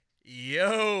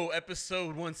Yo,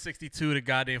 episode 162 of the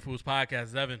Goddamn Fools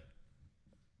Podcast. Evan.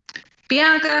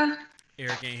 Bianca.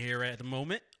 Eric ain't here at the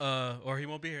moment, or he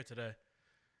won't be here today.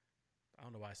 I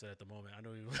don't know why I said at the moment. I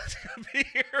know he was going to be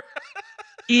here.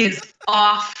 He is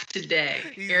off today.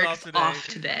 Eric's off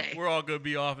today. We're all going to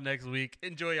be off next week.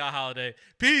 Enjoy your holiday.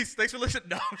 Peace. Thanks for listening.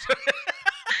 No.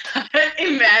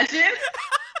 Imagine.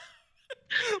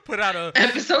 Put out a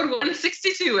episode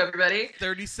 162, everybody.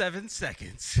 37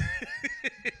 seconds.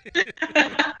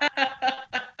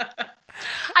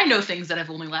 I know things that have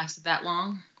only lasted that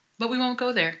long, but we won't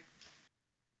go there.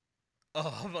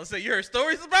 Oh, I'm about to say, you heard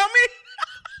stories about me?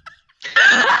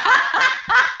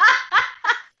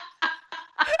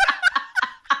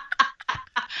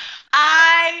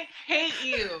 I hate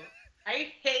you.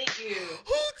 I hate you.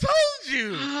 Who told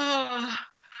you?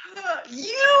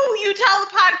 You tell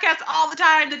the podcast all the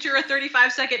time that you're a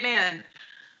 35-second man.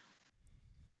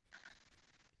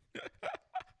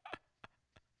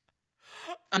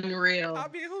 Unreal. I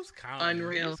mean, who's counting?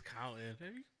 Unreal. Who's counting?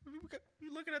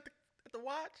 You looking at the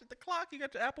watch, at the clock? You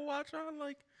got your Apple Watch on,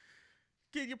 like,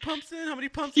 get your pumps in. How many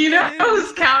pumps? You know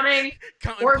who's counting?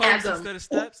 Counting Orgasm. pumps instead of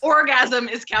steps. Orgasm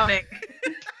is counting.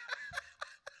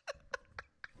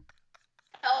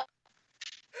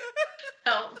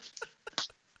 Help.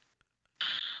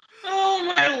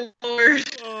 Oh my lord.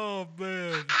 Oh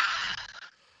man.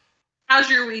 How's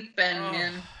your week been,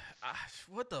 man?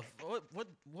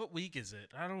 What week is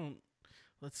it? I don't.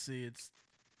 Let's see. It's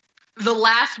the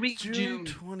last week, June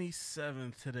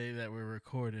 27th today that we're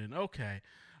recording. Okay.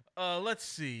 Let's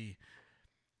see.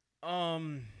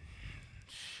 Shit.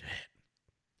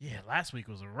 Yeah, last week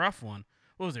was a rough one.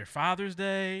 What was there? Father's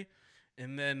Day,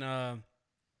 and then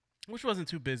which wasn't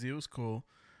too busy. It was cool.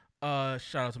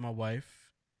 Shout out to my wife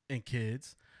and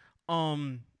kids.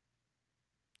 My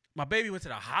baby went to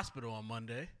the hospital on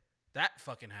Monday. That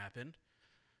fucking happened.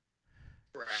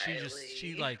 Riley.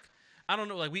 She I don't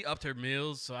know, like, we upped her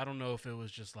meals, so I don't know if it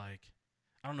was just like,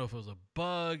 I don't know if it was a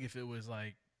bug, if it was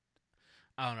like,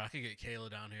 I don't know. I could get Kayla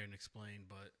down here and explain,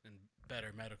 but in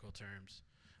better medical terms.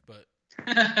 But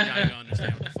yeah, I don't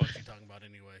understand what the fuck she's talking about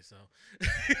anyway. So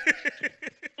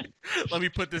let me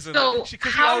put this in.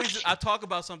 Because I talk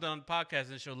about something on the podcast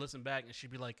and she'll listen back and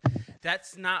she'd be like,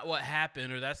 "That's not what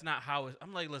happened," or "That's not how it."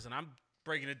 I'm like, "Listen, I'm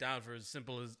breaking it down for as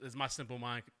simple as my simple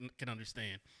mind can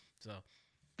understand." So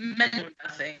men know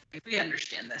nothing. We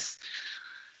understand this.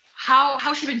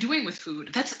 How's she been doing with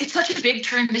food? It's such a big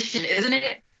transition, isn't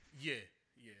it? Yeah.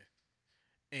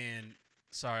 And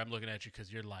sorry, I'm looking at you because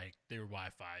you're like, their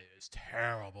Wi-Fi is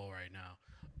terrible right now.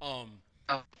 Oh,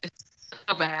 it's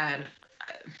so bad.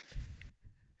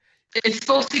 It's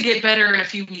supposed to get better in a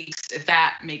few weeks, if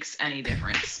that makes any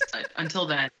difference. Until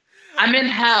then, I'm in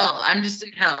hell. I'm just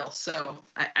in hell. So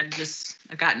I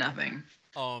got nothing.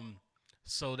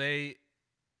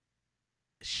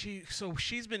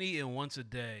 She's been eating once a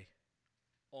day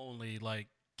only. Like,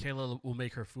 Kayla will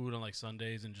make her food on like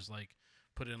Sundays and just like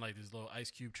put it in like these little ice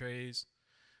cube trays.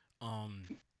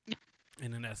 And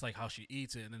then that's like how she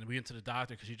eats it. And then we went to the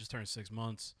doctor because she just turned 6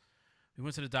 months. We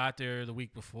went to the doctor the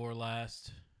week before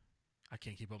last. I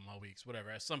can't keep up my weeks, whatever.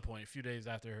 At some point, a few days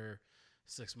after her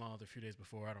 6 month, or a few days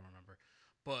before, I don't remember.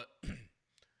 But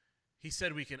he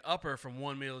said we can up her from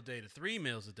 1 meal a day to 3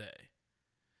 meals a day.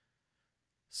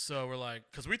 So we're like,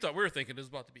 because we were thinking it was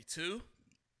about to be 2.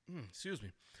 Excuse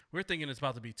me. We're thinking it's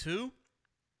about to be 2.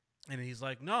 And he's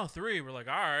like, no, 3. We're like,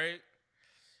 all right.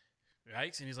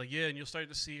 Yikes. And he's like, yeah, and you'll start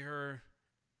to see her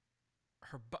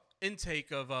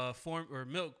intake of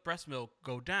breast milk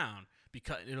go down.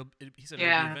 Because he said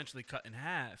it'll be eventually cut in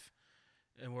half.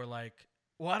 And we're like,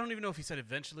 well, I don't even know if he said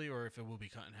eventually or if it will be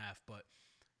cut in half. But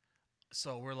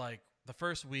so we're like, the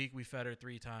first week we fed her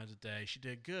 3 times a day. She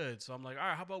did good. So I'm like, all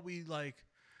right, how about we like,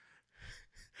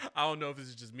 I don't know if this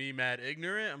is just me mad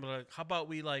ignorant. I'm like, how about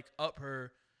we like up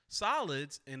her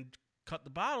solids and cut the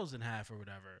bottles in half or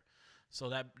whatever. So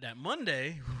that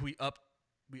Monday we upped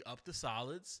the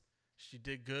solids. She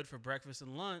did good for breakfast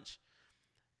and lunch.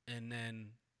 And then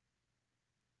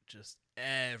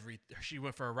she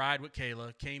went for a ride with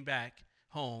Kayla, came back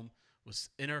home, was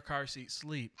in her car seat,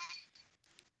 sleep.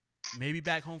 Maybe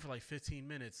back home for like 15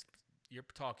 minutes. You're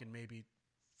talking maybe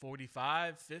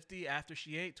 45, 50 after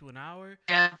she ate to an hour.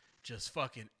 Yeah. Just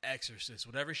fucking exorcist.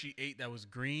 Whatever she ate that was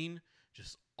green,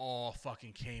 just all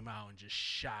fucking came out and just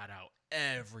shot out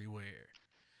everywhere.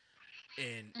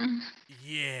 And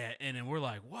yeah, and then we're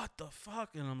like, what the fuck?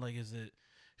 And I'm like,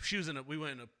 we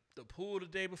went in the pool the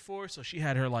day before, so she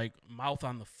had her like mouth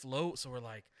on the float. So we're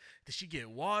like, did she get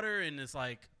water? And it's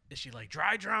like, is she like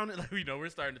dry drowning? Like, we're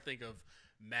starting to think of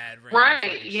mad rain.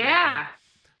 Right, yeah.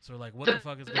 So we're like, what the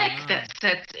fuck is going on?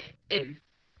 That's it.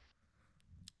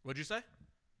 What'd you say?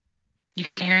 You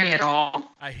can't hear me at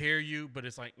all. I hear you, but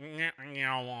it's like you can't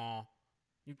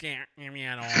hear me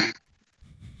at all.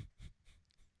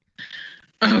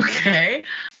 Okay.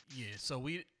 Yeah, so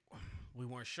we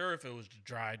weren't sure if it was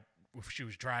dried, if she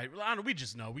was dry. I don't know, we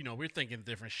just know. We know we're thinking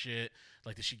different shit.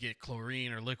 Like, did she get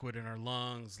chlorine or liquid in her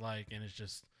lungs? Like, and it's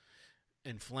just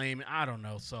inflaming. I don't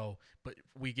know. So, but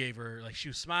we gave her, like, she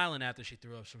was smiling after she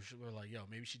threw up. So we were like, yo,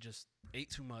 maybe she just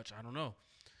ate too much. I don't know.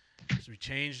 So we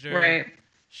changed her. Right.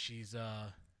 She's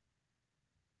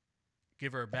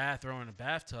give her a bath, throw her in a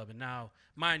bathtub, and now,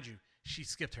 mind you, she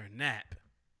skipped her nap.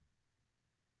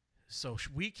 So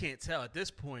we can't tell at this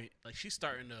point. Like, she's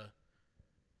starting to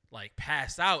like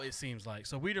pass out, it seems like.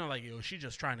 So we don't like, yo, she's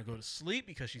just trying to go to sleep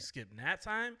because she skipped nap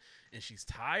time and she's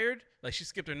tired. Like, she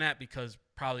skipped her nap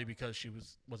probably because she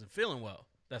wasn't feeling well.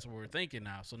 That's what we're thinking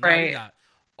now. So now we got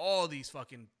all these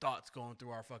fucking thoughts going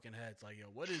through our fucking heads. Like, yo,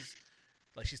 what is,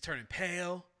 like, she's turning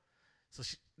pale. So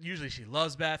usually she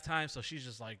loves bath time. So she's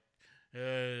just like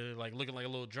looking like a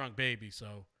little drunk baby.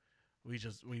 So we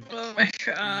oh my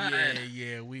God.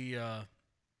 Yeah. We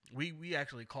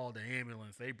actually called the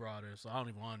ambulance. They brought her, so I don't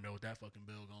even want to know what that fucking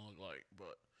bill gonna look like.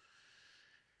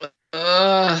 But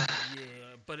yeah,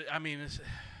 but I mean, it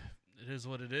is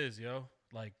what it is, yo.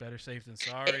 Like, better safe than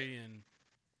sorry, and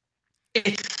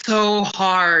it's so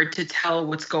hard to tell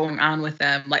what's going on with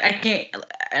them. Like, I can't,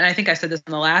 and I think I said this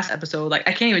in the last episode. Like,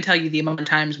 I can't even tell you the amount of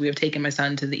times we have taken my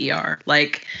son to the ER,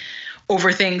 like,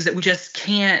 over things that we just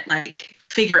can't like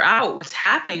figure out what's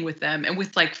happening with them. And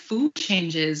with like food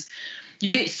changes,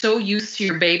 you get so used to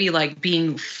your baby like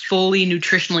being fully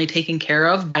nutritionally taken care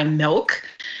of by milk.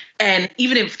 And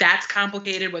even if that's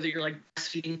complicated, whether you're like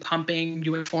breastfeeding, pumping,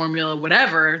 doing formula,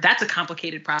 whatever, that's a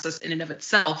complicated process in and of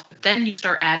itself. But then you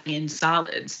start adding in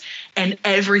solids and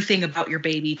everything about your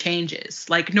baby changes.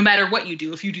 Like, no matter what you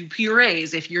do, if you do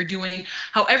purees, if you're doing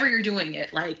however you're doing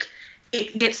it, like,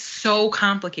 it gets so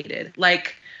complicated.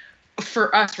 Like,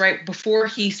 for us, right, before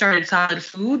he started solid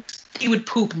foods, he would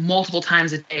poop multiple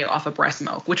times a day off of breast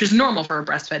milk, which is normal for a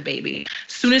breastfed baby.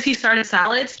 As soon as he started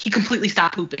solids, he completely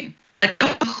stopped pooping. Like,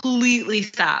 completely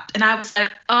stopped. And I was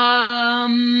like,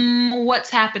 what's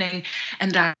happening?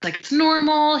 And I was like, it's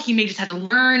normal. He may just have to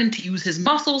learn to use his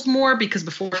muscles more, because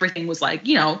before everything was like,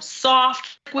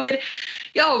 soft, liquid.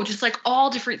 Just like all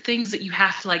different things that you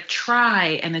have to like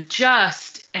try and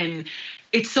adjust. And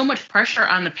it's so much pressure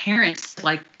on the parents to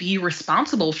like be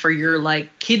responsible for your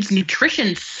like kids'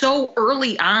 nutrition so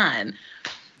early on.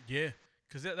 Yeah,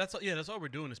 because that's all we're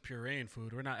doing is pureeing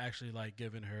food. We're not actually like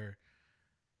giving her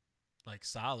like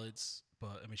solids,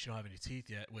 but I mean, she don't have any teeth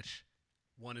yet, which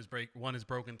one is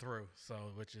broken through, so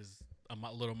which is a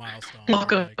little milestone.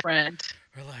 Welcome, friend.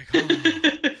 We're like, oh.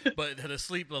 But the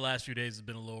sleep the last few days has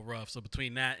been a little rough. So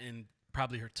between that and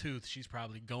probably her tooth, she's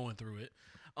probably going through it.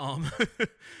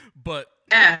 But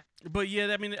yeah,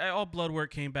 I mean, all blood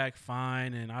work came back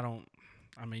fine, and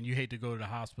I mean, you hate to go to the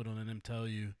hospital and them tell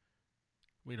you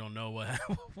we don't know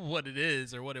what it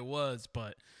is or what it was,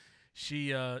 but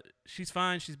she's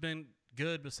fine. She's been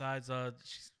good. Besides,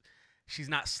 she's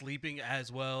not sleeping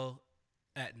as well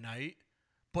at night.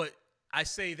 But I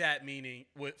say that meaning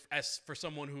as for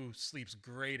someone who sleeps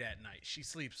great at night, she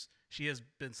has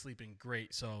been sleeping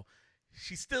great. So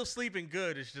she's still sleeping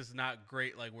good. It's just not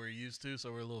great like we're used to.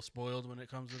 So we're a little spoiled when it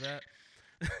comes to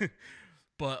that.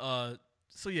 But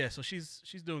so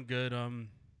she's doing good.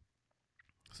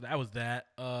 So that was that.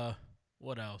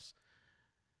 What else?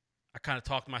 I kind of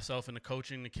talked myself into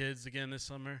coaching the kids again this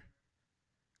summer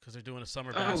because they're doing a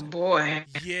summer basketball. Oh boy.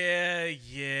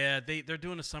 Yeah. They're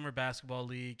doing a summer basketball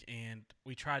league, and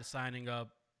we tried signing up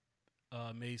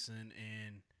Mason,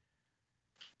 and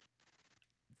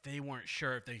they weren't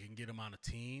sure if they can get him on a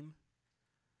team.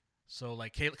 So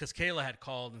like because Kayla had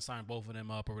called and signed both of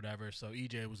them up or whatever. So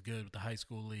EJ was good with the high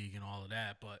school league and all of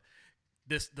that. But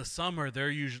the summer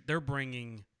they're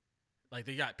bringing, like,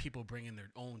 they got people bringing their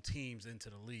own teams into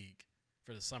the league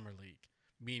for the summer league.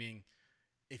 Meaning,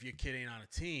 if your kid ain't on a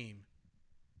team,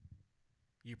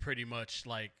 you pretty much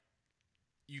like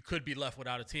you could be left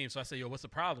without a team. So I say, yo, what's the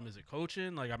problem? Is it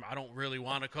coaching? Like, I don't really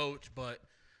want to coach, but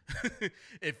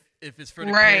if it's for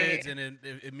the kids and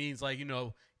it means like,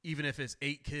 even if it's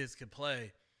 8 kids can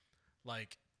play,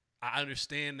 like, I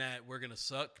understand that we're gonna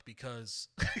suck because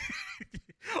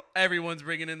everyone's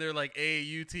bringing in their like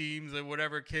AAU teams and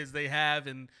whatever kids they have,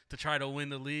 and to try to win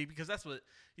the league, because that's what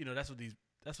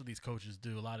these coaches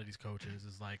do. A lot of these coaches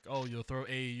is like, oh, you'll throw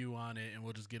AAU on it and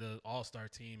we'll just get an all-star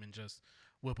team and just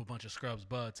whip a bunch of scrubs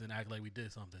butts and act like we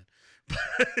did something. But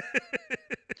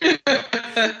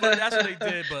that's what they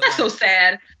did. But that's like, so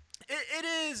sad.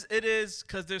 It is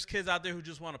because there's kids out there who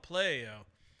just want to play, yo.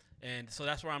 And so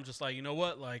that's where I'm just like, you know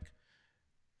what? Like,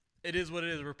 it is what it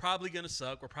is. We're probably going to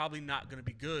suck. We're probably not going to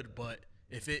be good. But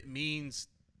if it means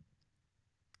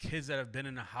kids that have been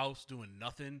in the house doing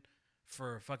nothing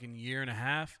for a fucking year and a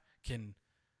half can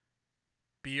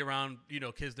be around,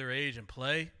 kids their age and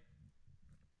play,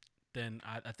 then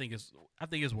I think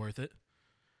it's worth it.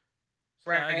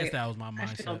 So right. I guess that was my mindset.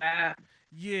 I feel that.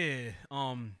 Yeah.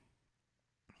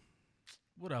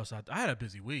 What else? I had a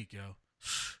busy week, yo.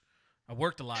 I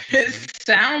worked a lot this week. It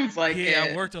sounds like it. Yeah,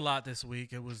 I worked a lot this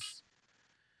week. It was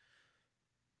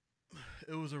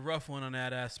a rough one on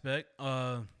that aspect.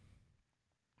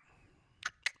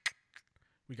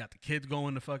 We got the kids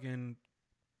going to fucking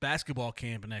basketball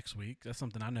camp next week. That's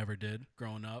something I never did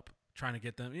growing up. Trying to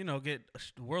get them, the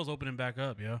world's opening back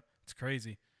up, yo. It's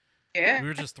crazy. Yeah. We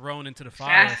were just thrown into the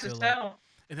fire. Fast as hell.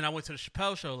 And then I went to the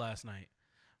Chappelle show last night,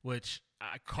 which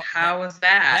I caught. How was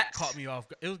that? That caught me off.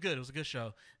 It was good. It was a good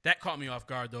show. That caught me off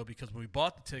guard though, because when we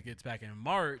bought the tickets back in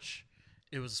March,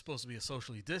 it was supposed to be a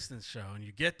socially distanced show, and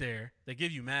you get there, they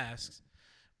give you masks,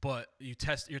 but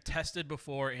you're tested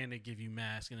before, and they give you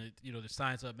masks, and the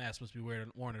signs up masks must be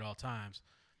worn at all times.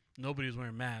 Nobody was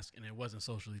wearing masks, and it wasn't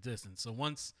socially distanced. So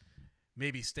once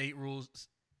maybe state rules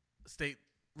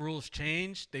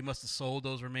changed, they must have sold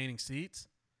those remaining seats.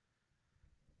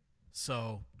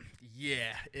 So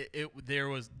yeah, it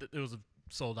was a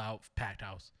sold out packed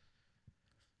house.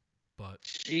 But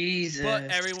Jesus. But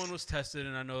everyone was tested,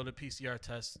 and I know the PCR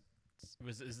test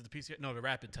is it the PCR? No, the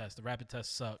rapid test. The rapid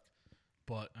tests suck.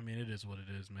 But I mean, it is what it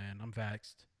is, man. I'm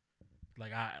vaxxed.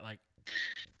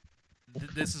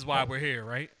 This is why we're here,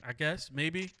 right? I guess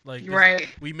maybe right.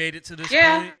 We made it to this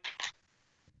point.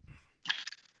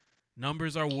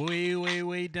 Numbers are way, way,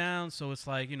 way down, so it's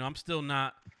like, I'm still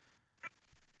not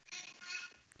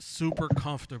super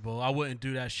comfortable. I wouldn't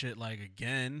do that shit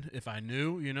again if I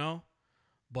knew,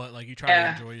 But you try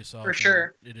to enjoy yourself. For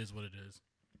sure. It is what it is.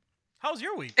 How's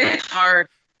your week? It's hard.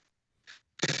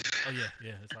 Oh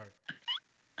yeah, it's hard.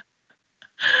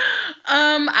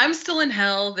 I'm still in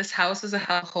hell. This house is a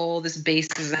hellhole. This base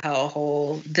is a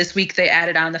hellhole. This week they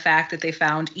added on the fact that they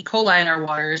found E. coli in our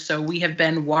water, so we have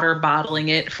been water bottling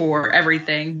it for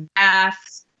everything.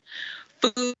 Baths,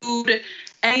 food,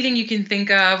 anything you can think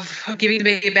of. Giving the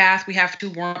baby a bath, we have to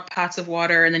warm up pots of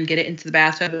water and then get it into the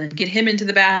bathtub and then get him into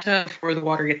the bathtub before the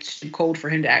water gets too cold for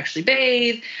him to actually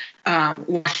bathe.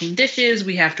 Washing dishes,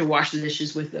 we have to wash the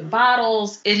dishes with the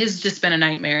bottles. It has just been a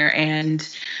nightmare, and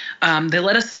they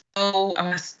let us know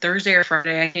Thursday or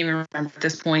Friday, I can't even remember at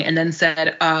this point, and then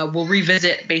said we'll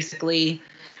revisit basically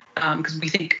because we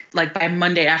think by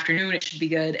Monday afternoon it should be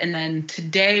good. And then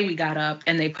today we got up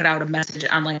and they put out a message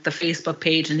on the Facebook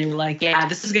page, and they were like, yeah,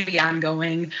 this is going to be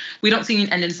ongoing. We don't see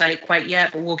an end in sight quite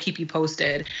yet, but we'll keep you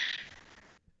posted.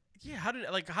 Yeah, how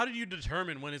did you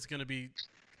determine when it's going to be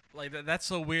that's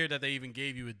so weird that they even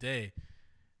gave you a day.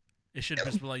 It should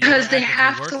just be because they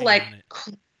have to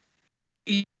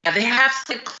they have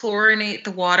to chlorinate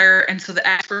the water, and so the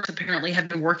experts apparently have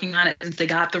been working on it since they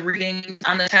got the reading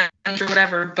on the test or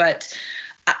whatever. But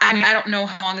I don't know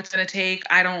how long it's going to take.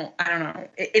 I don't know.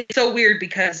 It's so weird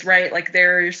because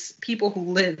there's people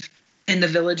who live in the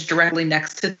village directly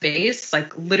next to the base,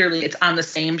 literally it's on the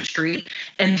same street,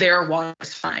 and their water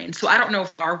is fine. So I don't know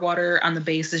if our water on the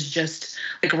base is just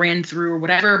ran through or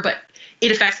whatever, but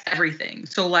it affects everything.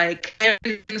 So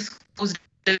everything's closed.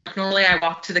 Normally I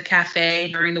walk to the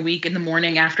cafe during the week in the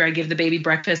morning after I give the baby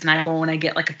breakfast, and I go and I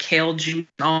get a kale juice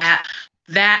and all that.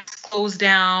 That's closed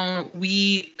down.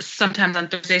 We sometimes on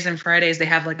Thursdays and Fridays, they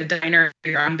have a diner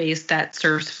here on base that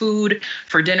serves food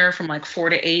for dinner from 4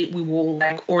 to 8. We will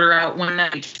order out one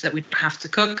night so that we don't have to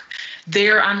cook.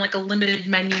 They're on a limited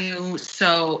menu.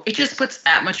 So it just puts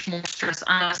that much more stress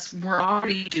on us. We're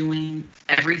already doing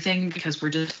everything because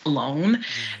we're just alone.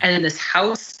 And then this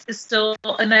house is still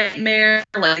a nightmare.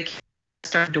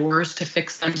 Our doors to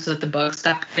fix them so that the bugs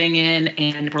stop getting in,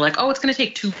 and we're it's going to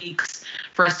take 2 weeks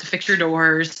for us to fix your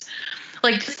doors.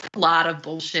 Just a lot of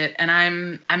bullshit, and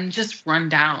I'm just run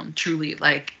down, truly.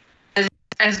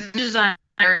 As much as I'm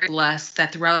very blessed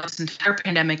that throughout this entire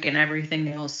pandemic and everything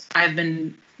else, I've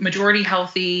been majority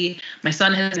healthy. My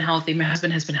son has been healthy. My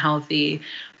husband has been healthy,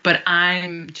 but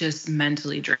I'm just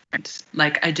mentally drained.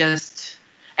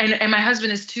 And my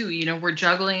husband is too. We're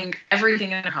juggling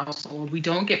everything in our household. We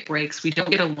don't get breaks. We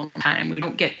don't get alone time. We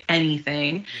don't get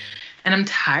anything. And I'm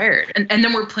tired. And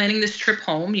then we're planning this trip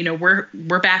home.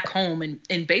 We're back home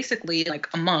in basically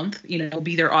a month. We'll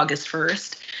be there August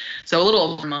 1st. So a little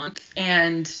over a month.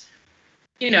 And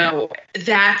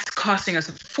that's costing us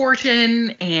a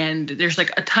fortune. And there's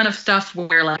like a ton of stuff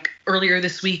where like earlier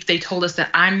this week, they told us that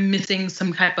I'm missing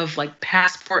some type of like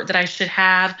passport that I should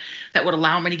have that would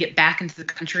allow me to get back into the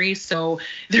country. So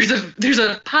there's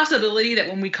a possibility that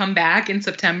when we come back in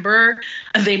September,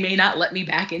 they may not let me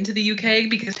back into the UK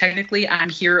because technically I'm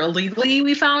here illegally,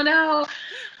 we found out.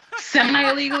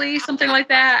 Semi-illegally, something like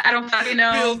that. I don't fucking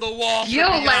know. Build the wall,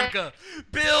 Bianca.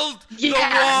 Build the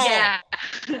wall. Yeah.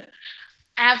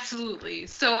 Absolutely.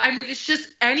 So I mean, it's just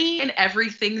any and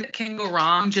everything that can go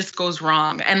wrong just goes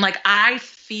wrong. And like I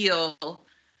feel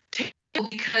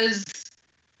because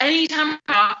anytime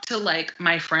I talk to like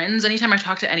my friends, anytime I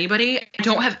talk to anybody, I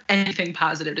don't have anything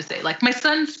positive to say. Like my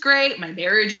son's great, my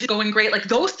marriage is going great. Like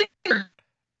those things are,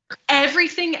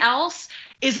 everything else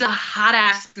is a hot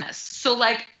ass mess. So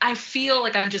like I feel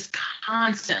like I'm just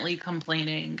constantly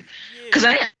complaining because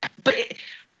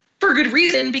for good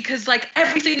reason, because like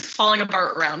everything's falling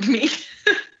apart around me.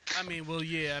 I mean, well,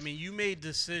 yeah. I mean, you made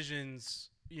decisions,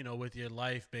 with your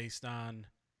life based on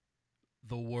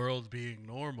the world being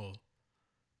normal.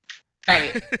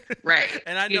 Right.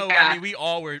 And I know, I mean, we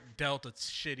all were dealt a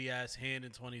shitty ass hand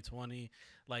in 2020.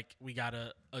 Like we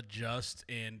gotta adjust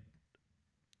and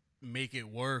make it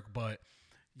work, but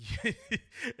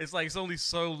it's like it's only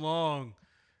so long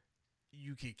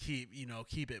you can keep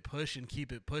it pushing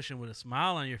with a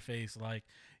smile on your face. Like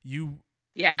you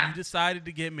decided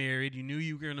to get married. You knew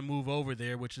you were going to move over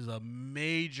there, which is a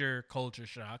major culture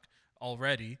shock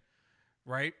already,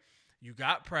 right? You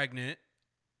got pregnant.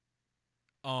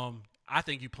 I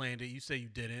think you planned it. You say you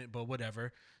didn't, but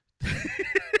whatever.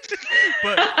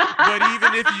 but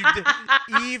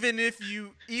even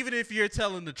if you're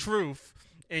telling the truth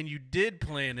and you did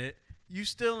plan it, you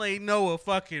still ain't know a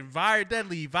fucking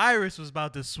deadly virus was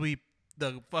about to sweep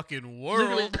the fucking world.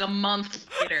 Literally like a month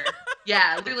later.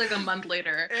 Yeah, literally like a month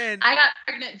later. And I got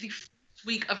pregnant the first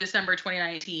week of December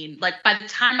 2019. Like by the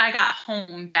time I got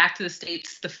home back to the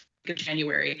States the week of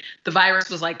January, the virus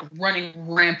was like running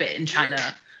rampant in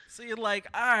China. So you're like,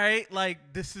 all right,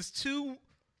 like this is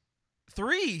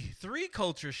three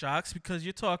culture shocks because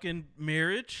you're talking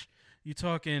marriage, you're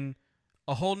talking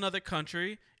a whole nother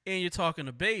country, and you're talking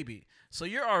a baby. So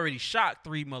you're already shocked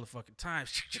 3 motherfucking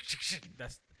times.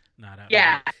 That's not out.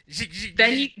 Yeah.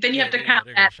 Then you have to count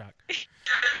that.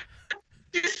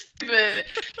 Stupid.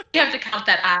 You have to count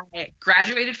that I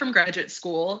graduated from graduate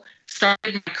school,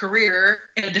 started my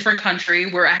career in a different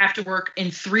country where I have to work in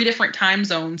 3 different time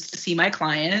zones to see my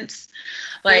clients.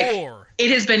 Like 4.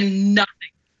 It has been nothing.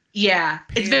 Yeah,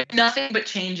 it's been nothing but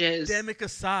changes. Pandemic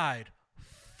aside,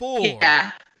 4.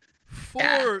 Yeah.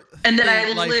 4 and then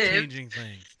I life-changing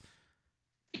things.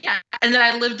 Yeah, and then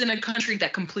I lived in a country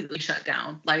that completely shut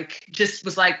down. Like, just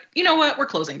was like, you know what, we're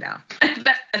closing down.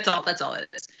 That's all it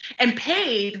is. And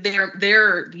paid their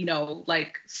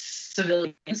like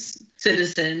citizens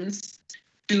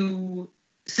to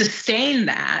sustain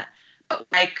that. But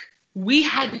like, we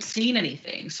hadn't seen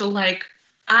anything. So like,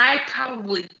 I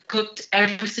probably cooked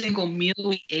every single meal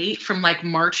we ate from like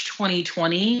March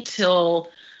 2020 till,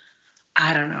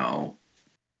 I don't know,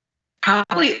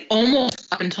 probably almost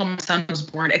up until my son was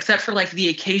born, except for like the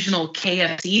occasional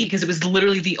KFC, because it was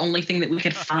literally the only thing that we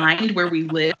could find where we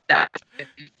lived.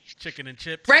 Chicken and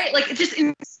chips. Right? Like just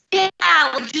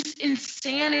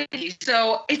insanity.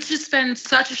 So it's just been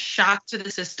such a shock to the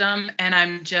system. And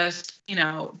I'm just,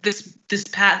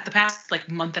 the past like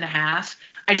month and a half,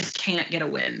 I just can't get a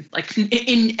win, like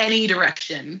in any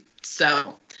direction.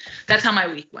 So that's how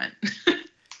my week went.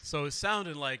 So it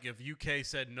sounded like if UK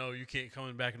said no, you can't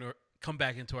come back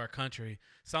into our country.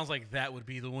 Sounds like that would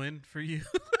be the win for you.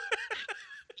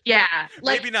 Yeah,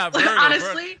 like, maybe not Vernal.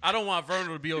 Honestly, I don't want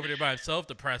Vernal to be over there by himself,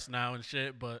 depressed now and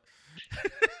shit. But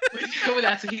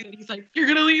that's what he's like. You're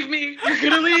gonna leave me.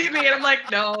 And I'm like,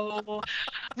 no.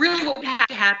 Really, what would have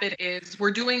to happen is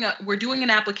we're doing an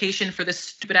application for this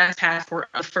stupid ass passport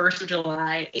on the 1st of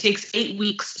July. It takes 8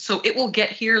 weeks, so it will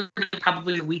get here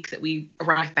probably the week that we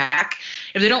arrive back.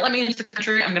 If they don't let me into the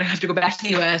country, I'm gonna have to go back to the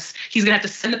U.S. He's gonna have to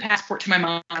send the passport to my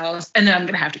mom's house, and then I'm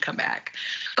gonna have to come back.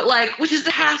 But like, which is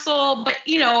the hassle. But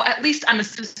at least I'm a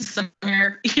citizen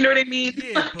somewhere. You know what I mean?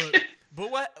 Yeah,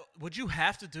 but what would you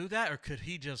have to do that, or could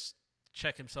he just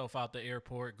check himself out the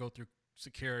airport, go through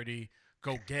security,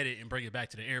 go get it, and bring it back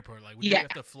to the airport? Like, would you have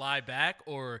to fly back,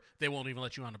 or they won't even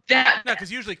let you on the? No,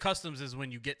 because usually customs is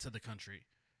when you get to the country.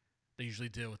 They usually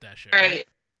deal with that shit. Right.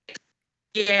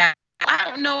 Yeah. I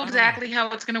don't know exactly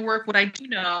how it's going to work. What I do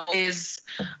know is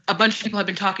a bunch of people have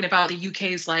been talking about the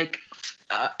UK's like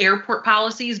airport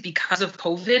policies because of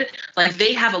COVID. Like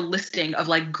they have a listing of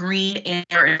like green,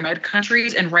 amber, and red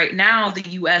countries, and right now the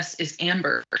U.S. is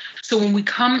amber. So when we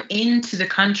come into the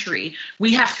country,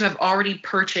 we have to have already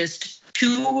purchased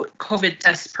 2 COVID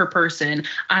tests per person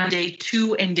on day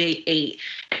 2 and day 8,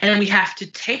 and we have to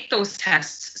take those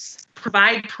tests,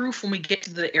 provide proof when we get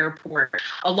to the airport,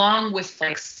 along with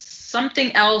like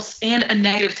something else and a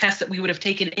negative test that we would have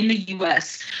taken in the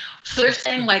U.S. So they're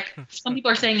saying like some people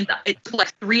are saying that it took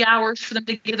like 3 hours for them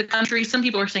to get to the country. Some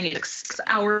people are saying it took 6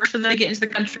 hours for them to get into the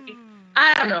country.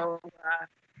 I don't know.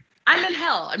 I'm in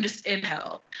hell. I'm just in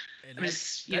hell. And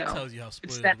that tells you how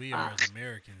spoiled we are as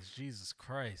Americans. Jesus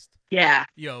Christ. Yeah.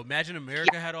 Yo, imagine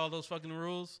America had all those fucking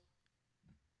rules.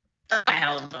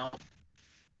 Hell no.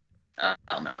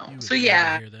 Hell no. So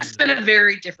yeah, it's been a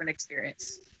very different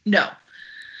experience. No.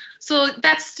 So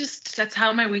that's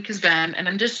how my week has been, and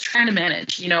I'm just trying to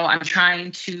manage. I'm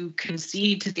trying to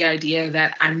concede to the idea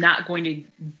that I'm not going to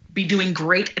be doing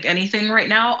great at anything right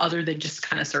now other than just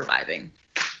kind of surviving.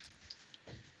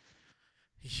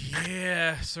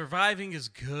 Yeah, surviving is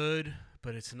good,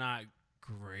 but it's not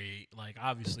great. Like,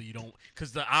 obviously you don't,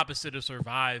 because the opposite of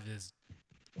survive is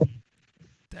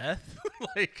death.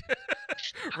 Like,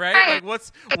 right? Like,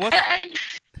 what's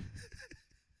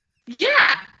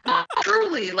yeah,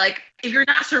 truly. Like, if you're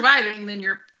not surviving, then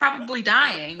you're probably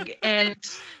dying. And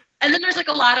then there's like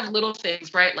a lot of little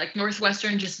things, right? Like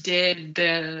Northwestern just did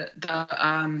the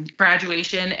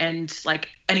graduation, and like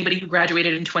anybody who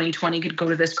graduated in 2020 could go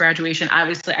to this graduation.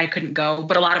 Obviously, I couldn't go,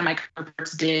 but a lot of my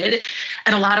counterparts did,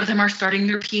 and a lot of them are starting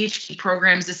their PhD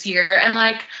programs this year. And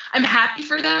like, I'm happy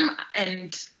for them,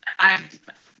 and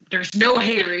there's no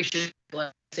hateration.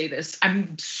 Let's say this.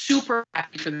 I'm super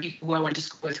happy for the people who I went to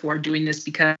school with who are doing this,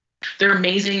 because they're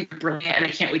amazing, brilliant, and I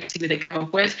can't wait to see what they come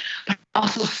up with. But I'm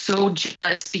also so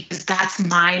jealous because that's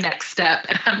my next step.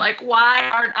 And I'm like, why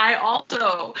aren't I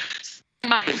also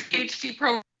my PhD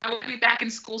program? I want to be back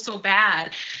in school so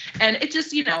bad. And it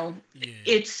just,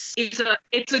 it's a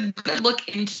good look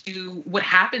into what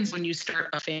happens when you start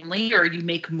a family or you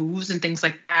make moves and things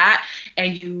like that,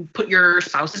 and you put your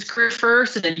spouse's career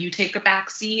first, and then you take a back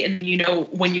seat, and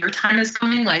when your time is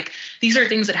coming. Like, these are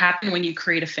things that happen when you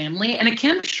create a family, and it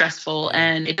can be stressful,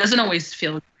 and it doesn't always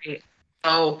feel great.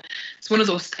 So it's one of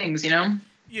those things,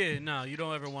 Yeah, no, you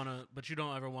don't ever want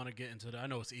to get into that. I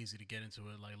know it's easy to get into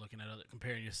it, like looking at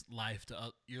comparing your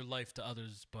life to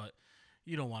others, but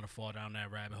you don't want to fall down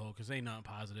that rabbit hole, because ain't nothing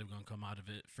positive gonna come out of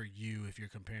it for you if you're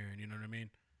comparing. You know what I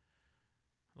mean?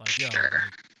 Like, sure.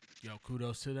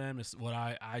 Kudos to them. It's what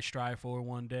I strive for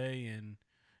one day, and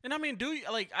I mean,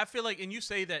 I feel like, and you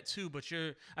say that too, but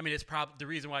it's probably the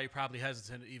reason why you're probably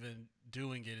hesitant even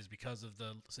doing it is because of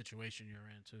the situation you're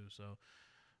in too. So.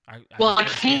 I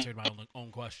answered my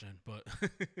own question, but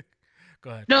go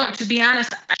ahead. No, to be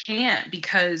honest, I can't,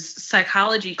 because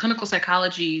clinical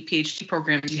psychology PhD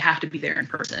programs, you have to be there in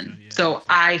person. Yeah, so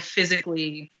I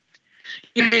physically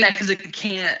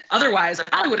can't. Otherwise, I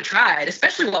probably would have tried,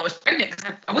 especially while I was pregnant,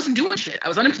 because I wasn't doing shit. I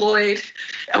was unemployed.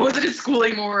 I wasn't in school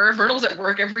anymore. Vernal was at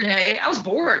work every day. I was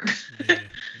bored.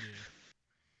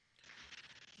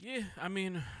 Yeah, I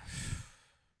mean,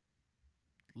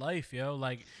 life,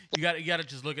 like you gotta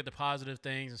just look at the positive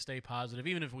things and stay positive.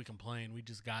 Even if we complain, we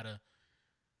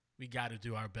gotta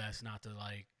do our best not to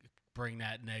like bring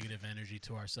that negative energy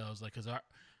to ourselves, like, because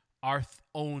our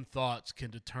own thoughts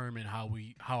can determine how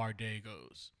our day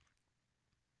goes,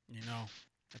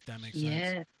 if that makes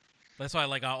sense. That's why,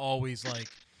 like, I always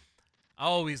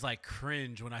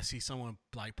cringe when I see someone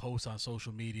like post on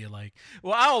social media. Like,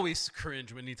 well, I always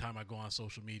cringe anytime I go on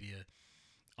social media.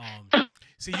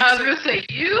 See, I was gonna say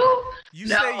you. You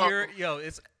no. Say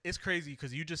it's crazy,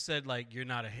 because you just said like you're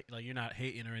not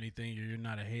hating or anything. You're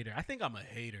not a hater. I think I'm a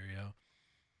hater, yo.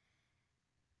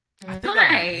 I think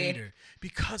I'm a hater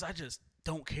because I just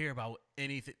don't care about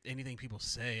anything people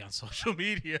say on social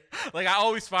media. Like, I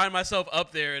always find myself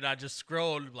up there and I just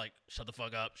scroll like, shut the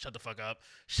fuck up, shut the fuck up,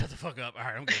 shut the fuck up. All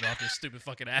right, I'm getting off this stupid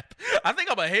fucking app. I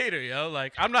think I'm a hater, yo.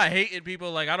 Like, I'm not hating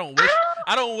people. Like, I don't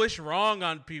wish wrong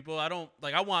on people. I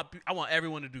want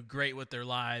everyone to do great with their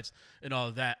lives and all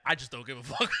of that. I just don't give a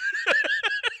fuck.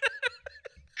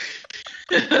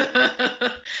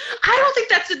 I don't think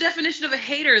that's the definition of a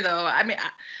hater, though. I mean,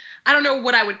 I don't know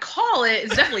what I would call it.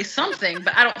 It's definitely something,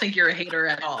 but I don't think you're a hater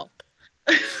at all.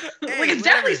 It's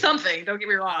definitely something. Don't get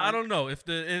me wrong. I don't know if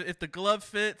the glove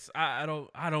fits. I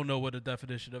don't know what the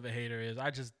definition of a hater is.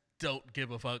 I just don't give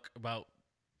a fuck about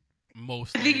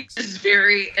most things. I think it's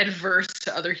very adverse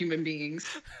to other human beings.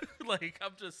 Like,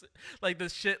 I'm just like the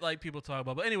shit like people talk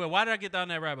about. But anyway, why did I get down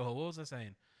that rabbit hole? What was I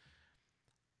saying?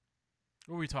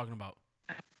 What were we talking about?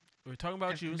 We were talking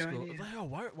about you in school. Like, yo,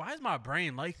 why is my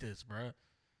brain like this, bro?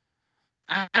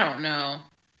 I don't know.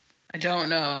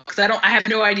 Because I have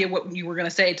no idea what you were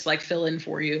gonna say to like fill in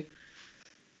for you.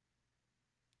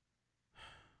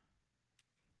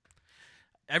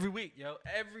 Every week,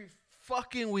 every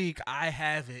fucking week I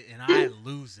have it and I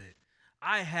lose it.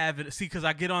 I have it. See, because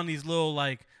I get on these little,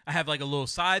 like, I have like a little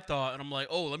side thought and I'm like,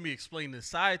 oh, let me explain this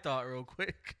side thought real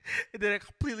quick. And then I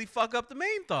completely fuck up the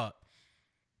main thought.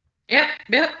 Yep.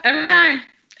 Every time.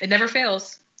 It never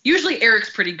fails. Usually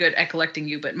Eric's pretty good at collecting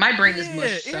you, but my brain is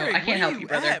mush, so Eric, I can't help you,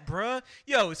 brother. At, bruh?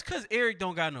 Yo, it's because Eric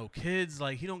don't got no kids.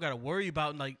 Like, he don't got to worry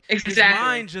about, like, exactly. His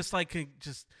mind just, like, can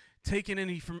just taking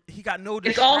any from, he got no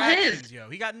distractions. It's all his.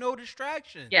 Yo. He got no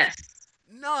distractions. Yes.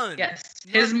 None. Yes.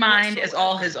 His mind is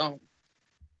all his own.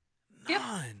 None. Yep.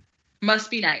 Must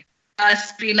be nice.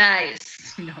 Must be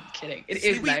nice. No, I'm kidding. It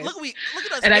is nice. Look at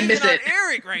us and I miss it.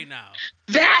 Eric right now.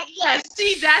 That's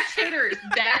haters.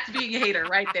 That's being a hater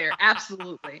right there.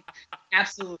 Absolutely.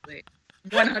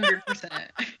 100%.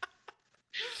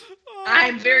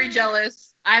 I'm very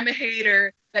jealous. I'm a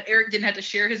hater that Eric didn't have to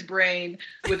share his brain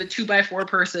with a 2x4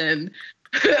 person.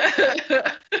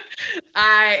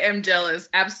 I am jealous.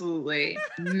 Absolutely.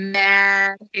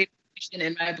 Mad hatred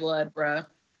in my blood, bruh.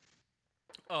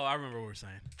 Oh, I remember what we're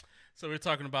saying. So we're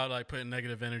talking about like putting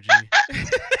negative energy. I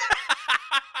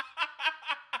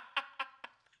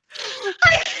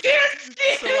can't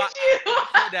stand you.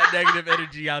 Put that negative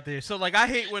energy out there. So like I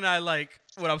hate when I'm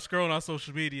scrolling on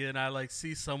social media and I like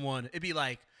see someone. It'd be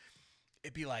like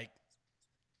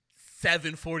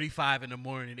 7:45 in the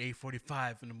morning,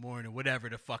 8:45 in the morning, whatever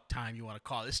the fuck time you want to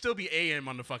call it. It'd still be AM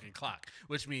on the fucking clock,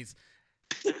 which means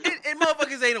it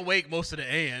motherfuckers ain't awake most of the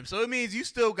AM. So it means you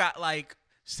still got like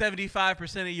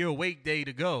 75% of your awake day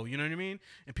to go. You know what I mean?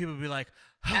 And people be like,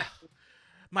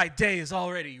 my day is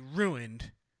already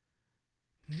ruined.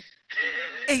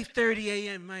 8:30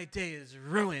 a.m. my day is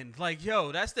ruined. Like,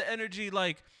 yo, that's the energy.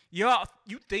 Like, yo,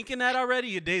 you thinking that already?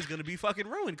 Your day's gonna be fucking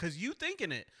ruined because you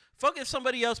thinking it. Fuck if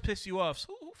somebody else pisses you off.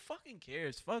 So who fucking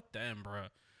cares? Fuck them, bro.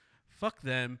 Fuck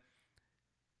them.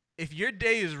 If your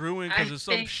day is ruined because of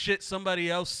some shit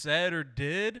somebody else said or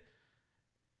did,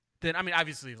 then I mean,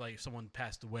 obviously, like if someone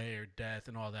passed away or death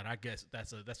and all that, I guess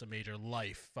that's a major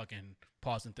life fucking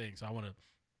pausing thing. So I want to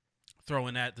throw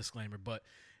in that disclaimer. But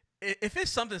if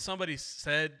it's something somebody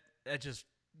said that just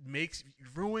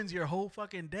ruins your whole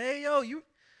fucking day, yo,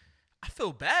 I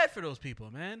feel bad for those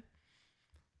people, man.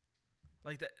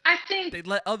 Like that, I think they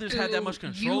let others have that much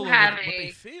control over what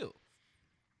they feel.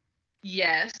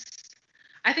 Yes,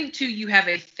 I think too. You have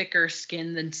a thicker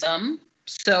skin than some.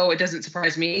 So it doesn't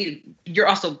surprise me. You're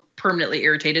also permanently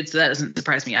irritated, so that doesn't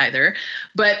surprise me either.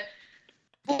 But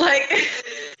like,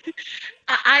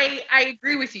 I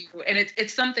agree with you, and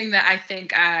it's something that I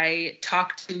think I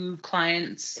talk to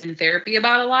clients in therapy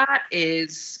about a lot.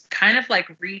 Is kind of like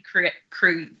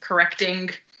correcting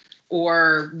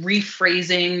or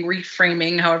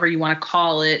reframing, however you want to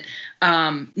call it,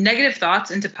 negative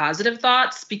thoughts into positive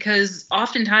thoughts, because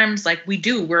oftentimes, like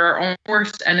we're our own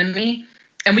worst enemy.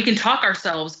 And we can talk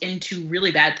ourselves into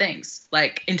really bad things,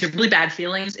 like into really bad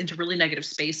feelings, into really negative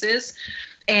spaces.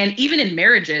 And even in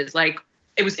marriages, like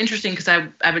it was interesting because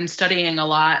I've been studying a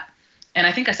lot. And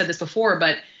I think I said this before,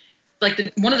 but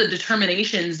like one of the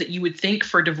determinations that you would think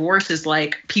for divorce is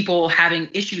like people having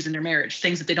issues in their marriage,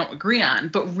 things that they don't agree on.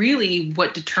 But really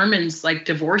what determines like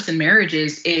divorce in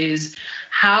marriages is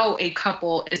how a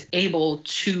couple is able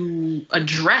to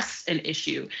address an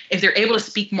issue. If they're able to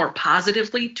speak more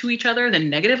positively to each other than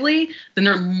negatively, then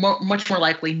they're much more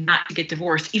likely not to get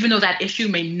divorced, even though that issue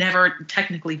may never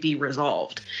technically be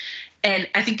resolved. And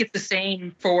I think it's the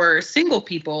same for single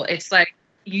people. It's like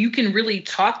you can really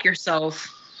talk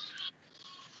yourself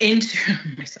into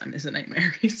my son is a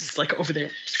nightmare. He's just like over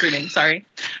there screaming, sorry.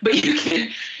 But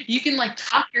you can like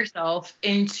talk yourself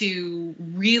into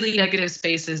really negative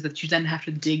spaces that you then have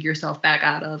to dig yourself back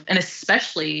out of. And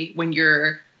especially when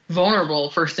you're vulnerable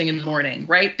first thing in the morning,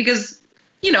 right? Because,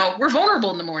 we're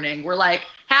vulnerable in the morning. We're like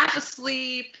half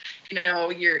asleep,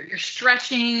 you're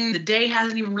stretching, the day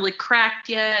hasn't even really cracked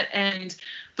yet. And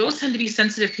those tend to be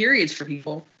sensitive periods for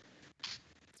people.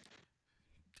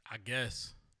 I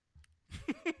guess.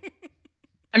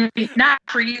 I mean, not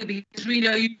for you, because we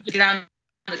know you get down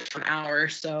for an hour,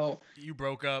 so. You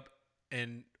broke up,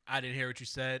 and I didn't hear what you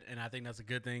said, and I think that's a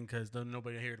good thing, because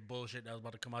nobody hear the bullshit that was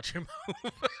about to come out your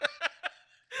mouth.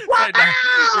 Wow! I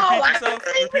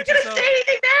didn't even say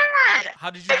anything bad. How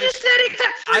did you just said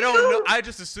except for I don't know. I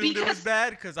just assumed it was bad,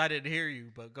 because I didn't hear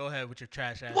you, but go ahead with your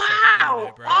trash ass.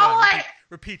 Wow!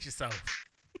 Repeat yourself.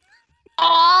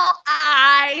 All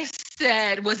I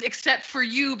said was except for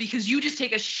you, because you just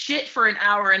take a shit for an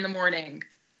hour in the morning.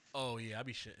 Oh yeah, I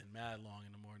be shitting mad long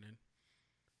in the morning.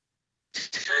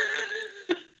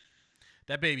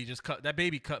 That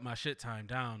baby cut my shit time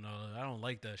down though. I don't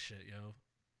like that shit, yo.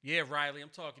 Yeah, Riley, I'm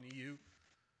talking to you.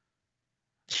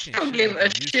 She don't give a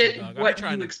shit what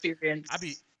you experience.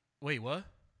 Wait, what?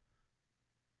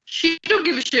 She don't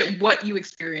give a shit what you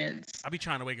experience. I be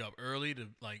trying to wake up early to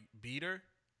like beat her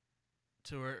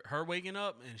to her waking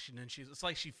up, and it's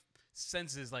like she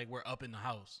senses like we're up in the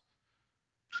house.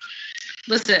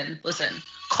 Listen.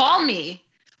 Call me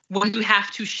when you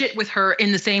have to shit with her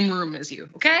in the same room as you,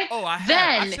 okay? Oh, I have.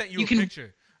 Then I sent you a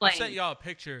picture. I sent y'all a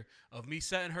picture of me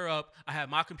setting her up. I have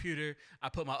my computer. I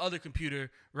put my other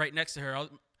computer right next to her,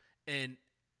 and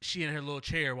she in her little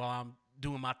chair while I'm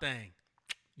doing my thing.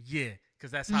 Yeah,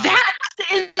 because that's how.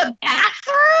 That's in the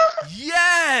bathroom?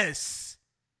 Yes!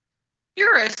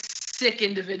 You're a sick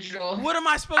individual. What am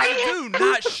I supposed to do?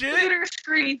 Not shit? Computer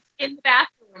screens in the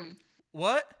bathroom.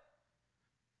 What?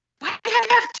 Why do I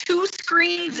have 2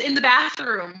 screens in the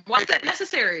bathroom? Why is that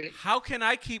necessary? How can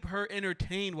I keep her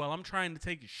entertained while I'm trying to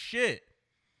take a shit?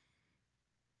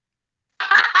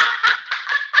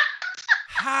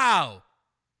 How?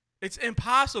 It's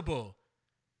impossible.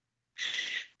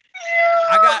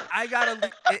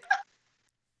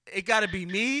 It gotta be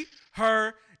me,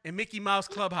 her, and Mickey Mouse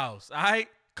Clubhouse. All right,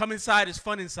 come inside is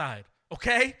fun inside.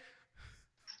 Okay.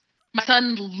 My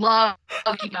son loves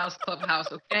Mickey Mouse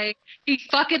Clubhouse, okay? He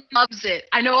fucking loves it.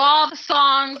 I know all the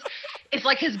songs. It's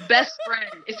like his best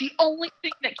friend. It's the only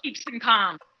thing that keeps him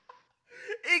calm.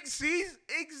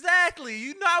 Exactly.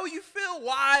 You know how you feel.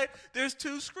 Why there's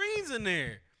 2 screens in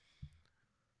there.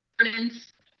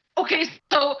 Okay,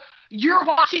 so you're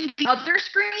watching the other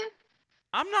screen?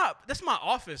 I'm not. That's my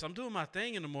office. I'm doing my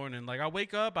thing in the morning. Like, I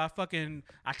wake up, I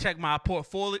check my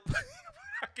portfolio.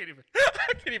 I can't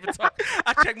even talk.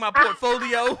 I check my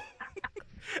portfolio,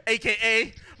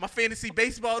 aka my fantasy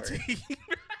baseball team.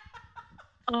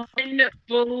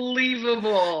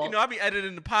 Unbelievable. You know, I be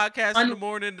editing the podcast in the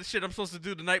morning, the shit I'm supposed to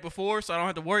do the night before, so I don't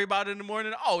have to worry about it in the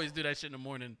morning. I always do that shit in the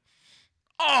morning.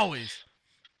 Always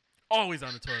on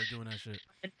the toilet doing that shit.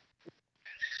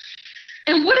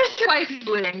 And what is your wife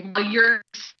doing while you're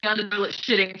on the toilet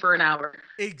shitting for an hour?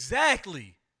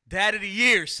 Exactly. Dad of the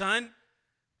year, son.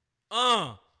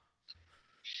 Nah,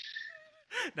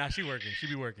 she working. She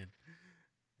be working.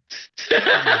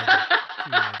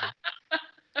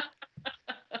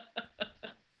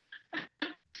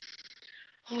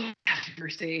 Oh,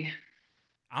 mercy.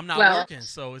 I'm not working,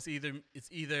 so it's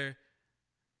either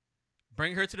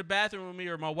bring her to the bathroom with me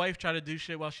or my wife try to do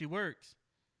shit while she works.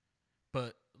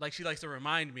 But like, she likes to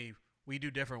remind me we do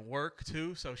different work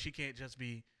too, so she can't just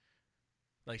be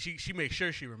like, she makes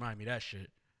sure she remind me that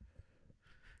shit.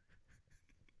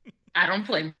 I don't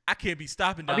blame. I can't be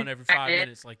stopping down every 5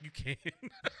 minutes like you can.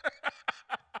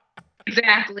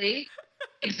 Exactly.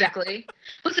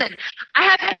 Listen, I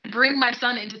have had to bring my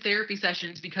son into therapy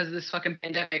sessions because of this fucking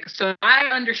pandemic. So I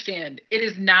understand. It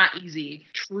is not easy.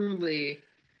 Truly.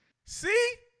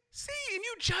 See? And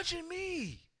you judging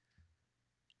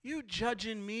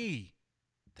me.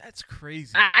 That's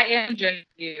crazy. I am judging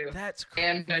you. That's crazy. I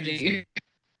am judging you.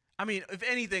 I mean, if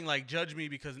anything, like, judge me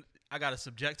because I got to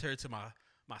subject her to my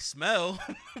smell.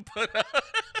 But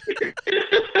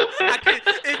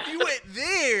if you went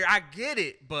there, I get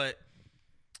it. But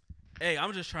hey,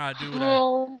 I'm just trying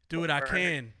to do what I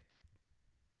can.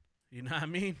 You know what I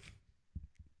mean?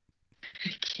 I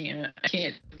can't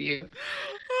with you.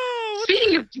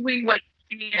 Speaking of doing what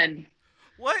you can.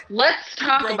 What? Let's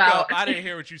talk about. I didn't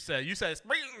hear what you said. You said. It's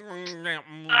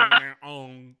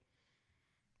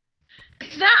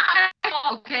not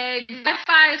okay.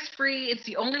 Wi-Fi is free. It's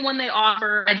the only one they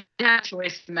offer. I didn't have a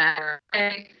choice to matter.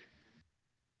 Okay.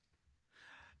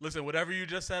 Listen, whatever you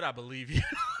just said, I believe you.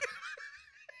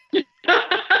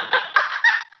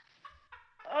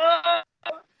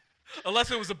 Unless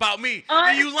it was about me.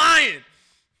 Then you lying.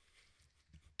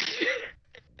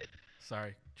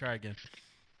 Sorry. Try again.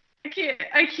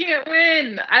 I can't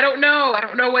win. I don't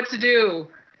know what to do.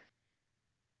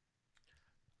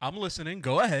 I'm listening.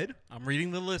 Go ahead. I'm reading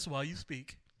the list while you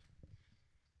speak.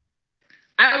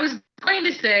 I was going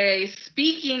to say,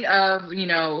 speaking of,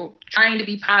 trying to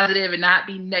be positive and not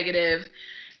be negative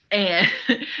and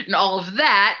all of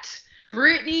that,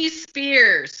 Britney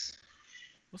Spears.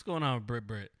 What's going on with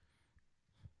Brit?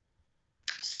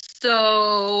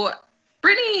 So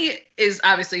Britney is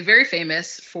obviously very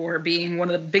famous for being one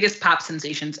of the biggest pop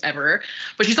sensations ever,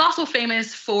 but she's also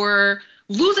famous for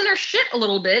losing her shit a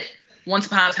little bit once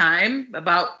upon a time,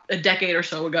 about a decade or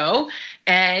so ago.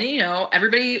 And,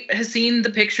 everybody has seen the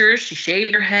pictures. She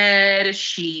shaved her head.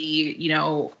 She,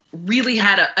 really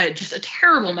had just a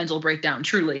terrible mental breakdown,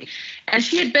 truly. And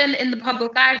she had been in the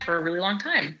public eye for a really long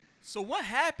time. So what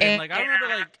happened? Like,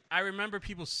 I remember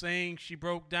people saying she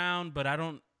broke down, but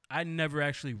I never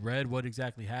actually read what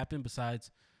exactly happened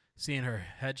besides seeing her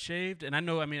head shaved. And I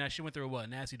know, she went through a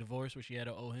nasty divorce where she had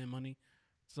to owe him money,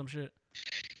 some shit.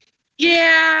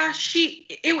 Yeah,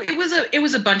 it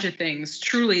was a bunch of things.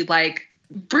 Truly, like,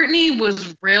 Britney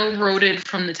was railroaded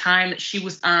from the time that she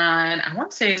was on, I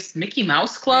want to say it's Mickey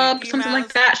Mouse Club, something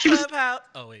like that. She was.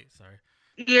 Oh wait, sorry.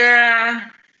 Yeah,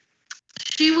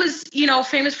 she was,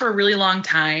 famous for a really long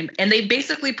time, and they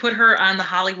basically put her on the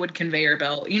Hollywood conveyor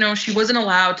belt. She wasn't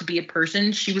allowed to be a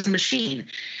person; she was a machine.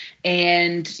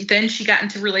 And then she got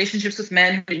into relationships with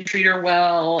men who didn't treat her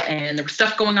well, and there was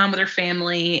stuff going on with her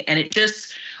family, and it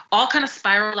just all kind of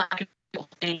spiraled out of control.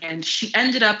 And she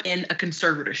ended up in a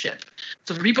conservatorship.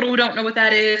 So for people who don't know what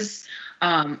that is,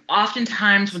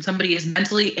 oftentimes when somebody is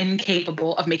mentally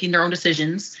incapable of making their own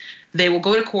decisions, they will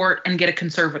go to court and get a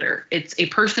conservator. It's a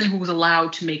person who is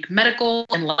allowed to make medical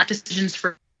and life decisions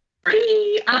on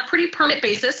a pretty permanent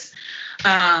basis.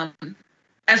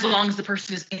 As long as the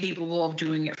person is incapable of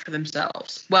doing it for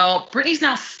themselves. Well, Britney's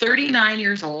now 39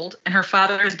 years old, and her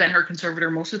father has been her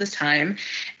conservator most of this time.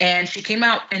 And she came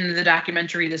out in the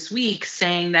documentary this week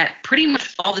saying that pretty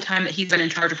much all the time that he's been in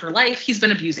charge of her life, he's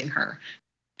been abusing her.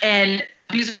 And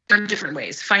abusing her in different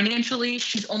ways. Financially,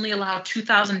 she's only allowed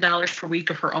 $2,000 per week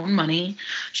of her own money.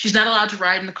 She's not allowed to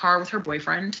ride in the car with her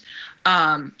boyfriend.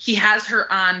 He has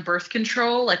her on birth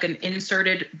control, like an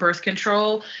inserted birth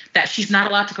control that she's not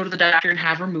allowed to go to the doctor and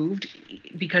have removed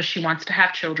because she wants to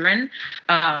have children.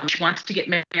 She wants to get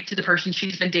married to the person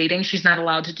she's been dating. She's not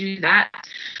allowed to do that.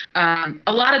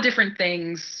 A lot of different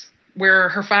things where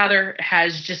her father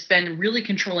has just been really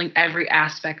controlling every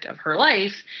aspect of her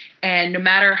life. And no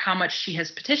matter how much she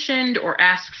has petitioned or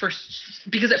asked for,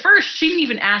 because at first she didn't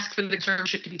even ask for the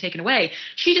conservatorship to be taken away.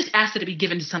 She just asked it to be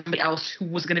given to somebody else who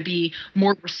was going to be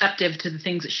more receptive to the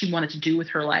things that she wanted to do with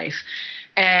her life.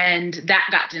 And that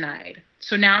got denied.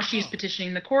 So now she's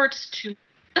petitioning the courts to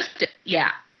lift it.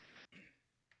 Yeah.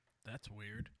 That's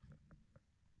weird.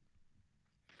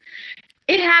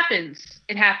 It happens.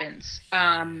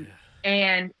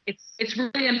 And it's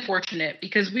really unfortunate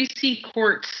because we see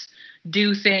courts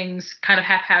do things kind of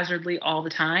haphazardly all the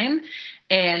time.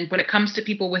 And when it comes to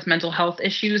people with mental health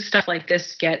issues, stuff like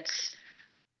this gets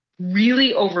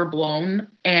really overblown.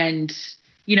 And,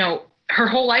 her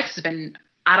whole life has been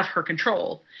out of her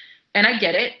control. And I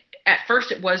get it. At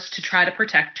first, it was to try to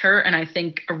protect her. And I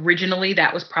think originally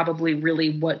that was probably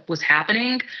really what was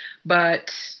happening.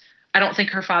 But I don't think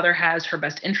her father has her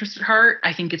best interest at heart.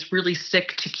 I think it's really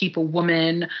sick to keep a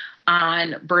woman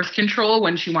on birth control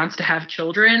when she wants to have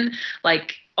children.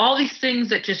 Like, all these things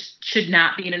that just should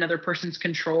not be in another person's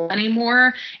control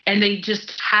anymore. And they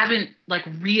just haven't,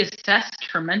 reassessed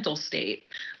her mental state.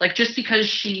 Like, just because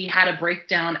she had a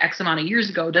breakdown X amount of years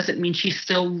ago doesn't mean she's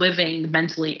still living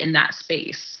mentally in that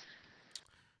space.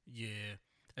 Yeah.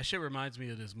 That shit reminds me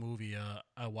of this movie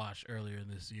I watched earlier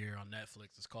this year on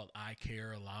Netflix. It's called I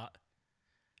Care a Lot.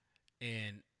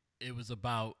 And it was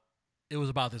about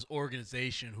this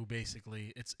organization who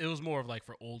basically it was more of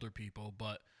for older people,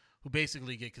 but who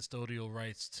basically get custodial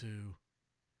rights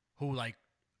who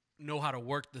know how to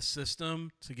work the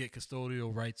system to get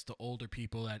custodial rights to older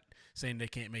people that saying they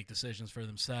can't make decisions for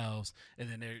themselves, and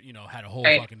then they had a whole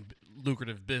fucking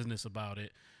lucrative business about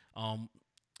it.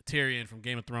 Tyrion from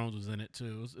Game of Thrones was in it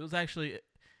too. It was actually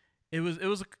it was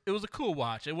a cool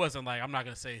watch. It wasn't I'm not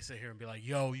gonna sit here and be like,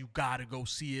 yo, you gotta go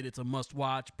see it. It's a must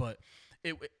watch. But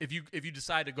if you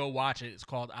decide to go watch it, it's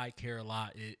called I Care a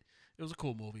Lot. It was a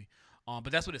cool movie.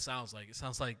 But that's what it sounds like. It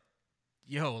sounds like,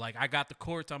 yo, I got the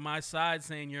courts on my side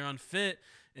saying you're unfit,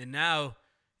 and now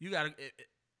you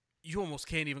almost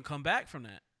can't even come back from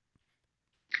that.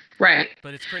 Right.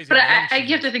 But it's crazy. But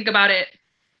you have to think about it.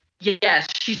 Yes,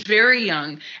 she's very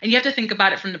young. And you have to think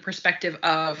about it from the perspective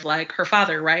of her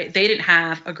father, right? They didn't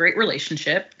have a great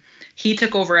relationship. He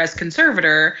took over as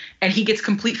conservator and he gets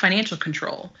complete financial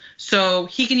control. So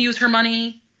he can use her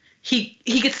money. He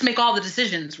gets to make all the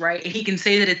decisions, right? He can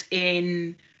say that it's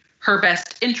in her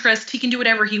best interest. He can do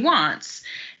whatever he wants.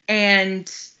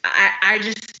 And I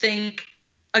just think,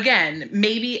 again,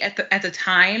 maybe at the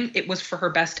time it was for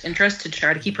her best interest to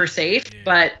try to keep her safe,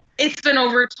 but it's been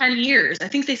over 10 years. I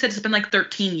think they said it's been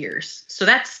 13 years. So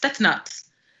that's nuts.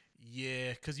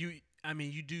 Yeah, because you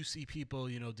do see people,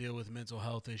 deal with mental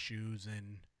health issues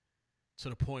and to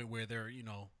the point where they're,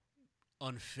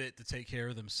 unfit to take care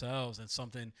of themselves, and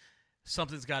something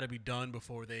something's got to be done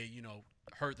before they,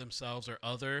 hurt themselves or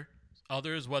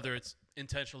others, whether it's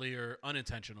intentionally or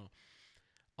unintentional.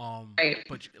 Right.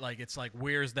 But like, it's like,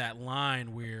 where's that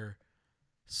line where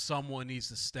someone needs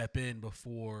to step in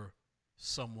before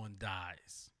someone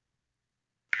dies,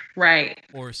 right,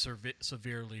 or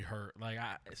severely hurt? Like,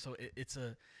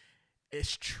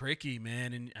 it's tricky,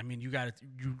 man. And I mean, you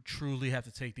truly have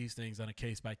to take these things on a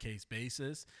case by case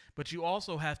basis, but you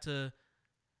also have to.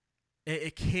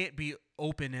 It can't be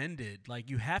open ended. Like,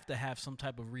 you have to have some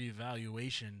type of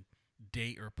reevaluation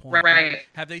date or point. right.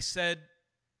 Have they said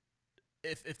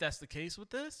if that's the case with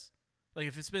this? Like,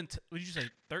 if it's been, what did you say,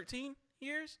 13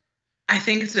 years? I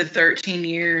think it's been 13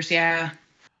 years. Yeah.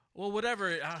 Well,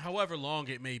 however long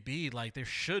it may be, like, there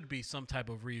should be some type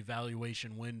of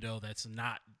reevaluation window that's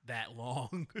not that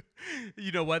long.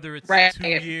 Whether it's right. 2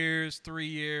 years, 3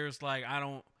 years. Like, I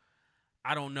don't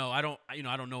know. I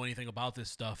don't know anything about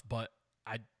this stuff, but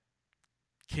I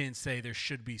can say there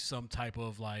should be some type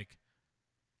of, like,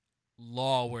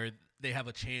 law where they have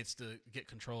a chance to get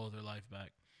control of their life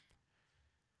back.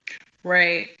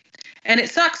 Right. And it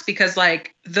sucks because,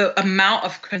 like, the amount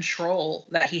of control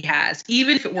that he has,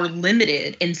 even if it were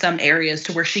limited in some areas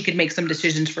to where she could make some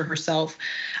decisions for herself.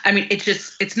 I mean,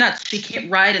 it's nuts. She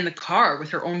can't ride in the car with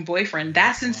her own boyfriend.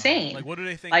 That's insane. Like, what do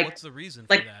they think? Like, what's the reason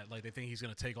for that? Like, they think he's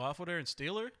going to take off with her and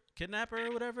steal her, kidnap her,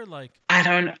 or whatever? Like, I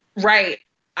don't know. Right.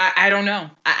 I don't know.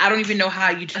 I don't even know how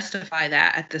you justify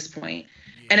that at this point.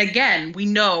 And again, we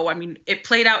know, I mean, it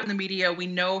played out in the media. We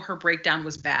know her breakdown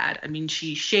was bad. I mean,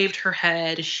 she shaved her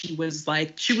head. She was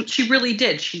like, she really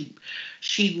did. She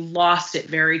lost it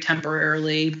very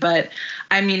temporarily. But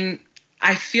I mean,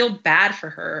 I feel bad for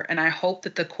her. And I hope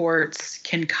that the courts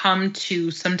can come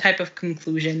to some type of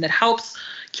conclusion that helps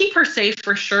keep her safe,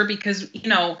 for sure. Because,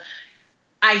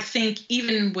 I think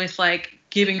even with, like,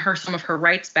 giving her some of her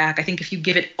rights back, I think if you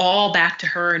give it all back to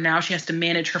her and now she has to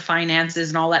manage her finances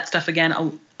and all that stuff again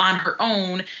on her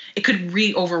own, it could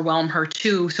overwhelm her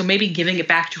too. So maybe giving it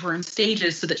back to her in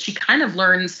stages so that she kind of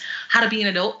learns how to be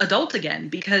an adult again,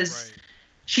 because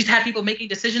she's had people making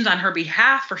decisions on her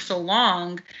behalf for so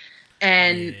long.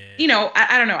 And,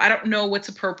 I don't know. I don't know what's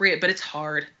appropriate, but it's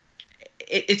hard.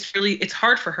 It's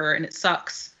hard for her, and it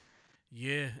sucks.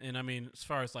 Yeah, and I mean, as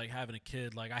far as, like, having a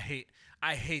kid, like, I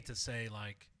hate to say,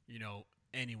 like,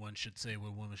 anyone should say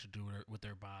what women should do with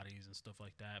their bodies and stuff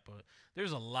like that, but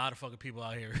there's a lot of fucking people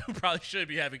out here who probably should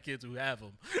be having kids who have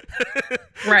them.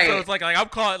 Right. So it's like I'm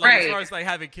caught, like, as far as, like,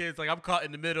 having kids, like, I'm caught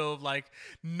in the middle of, like,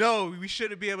 no, we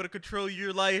shouldn't be able to control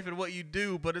your life and what you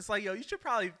do, but it's like, yo, you should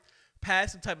probably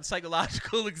pass some type of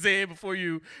psychological exam before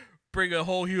you bring a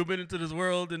whole human into this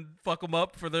world and fuck them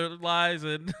up for their lives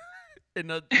and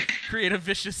create a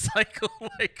vicious cycle,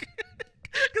 like.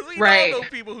 Because we all know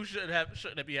people who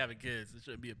shouldn't be having kids. It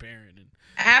shouldn't be a parent. And,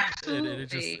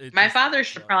 absolutely. My father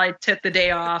should probably tip the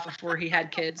day off before he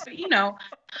had kids. But,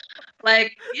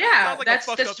 like, yeah, like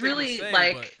that's really,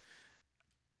 like,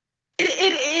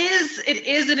 it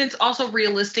is, and it's also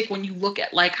realistic when you look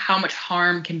at, like, how much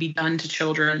harm can be done to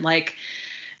children. Like,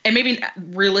 and maybe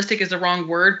realistic is the wrong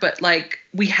word, but, like,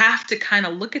 we have to kind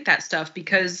of look at that stuff,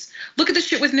 because look at the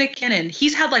shit with Nick Cannon.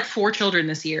 He's had, like, 4 children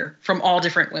this year from all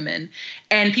different women.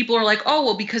 And people are like, oh,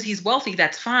 well, because he's wealthy,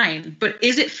 that's fine. But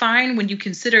is it fine when you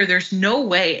consider there's no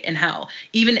way in hell,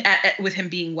 even with him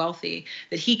being wealthy,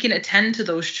 that he can attend to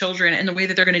those children in the way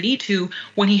that they're going to need to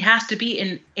when he has to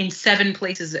be in 7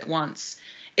 places at once?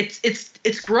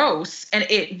 It's gross, and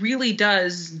it really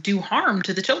does do harm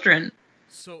to the children.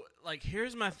 So, like,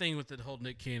 here's my thing with the whole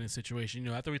Nick Cannon situation.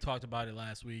 After we talked about it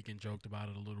last week and joked about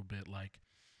it a little bit, like,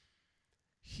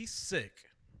 he's sick,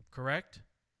 correct?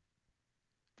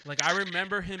 Like, I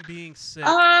remember him being sick,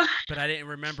 but I didn't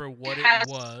remember what it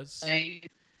was.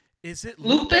 Is it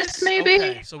lupus? Maybe?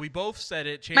 Okay, so we both said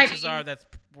it. Chances are that's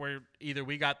where either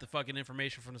we got the fucking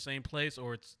information from the same place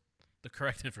or it's the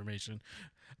correct information.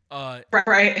 Right.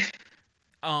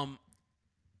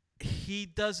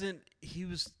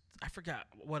 I forgot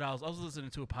what I was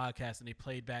listening to a podcast and they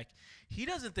played back. He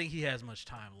doesn't think he has much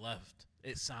time left,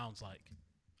 it sounds like,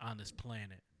 on this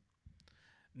planet.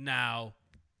 Now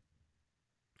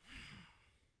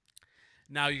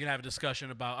you can have a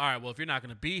discussion about, all right, well, if you're not going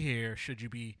to be here, should you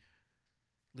be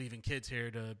leaving kids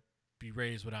here to be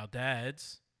raised without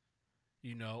dads?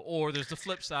 Or there's the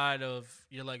flip side of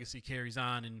your legacy carries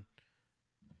on and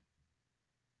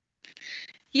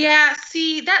yeah,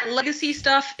 see, that legacy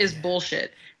stuff is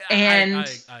bullshit. And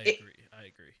I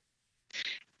agree.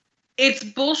 It's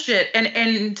bullshit.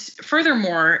 And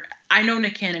furthermore, I know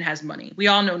Nick Cannon has money. We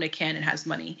all know Nick Cannon has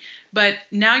money. But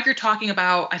now you're talking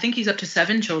about, I think he's up to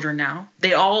 7 children now.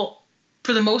 They all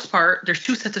for the most part, there's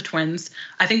 2 sets of twins.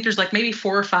 I think there's like maybe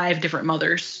 4 or 5 different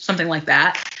mothers, something like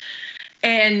that.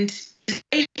 And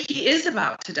he is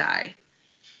about to die.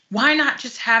 Why not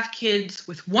just have kids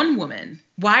with one woman?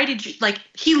 Why did you, like,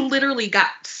 he literally got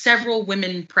several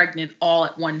women pregnant all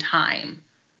at one time.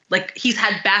 Like, he's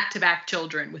had back-to-back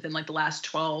children within like the last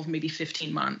 12, maybe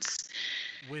 15 months.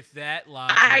 With that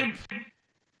logic,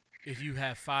 if you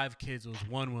have 5 kids with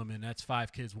one woman, that's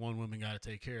 5 kids one woman got to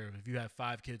take care of. If you have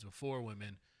 5 kids with 4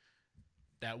 women,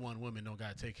 that one woman don't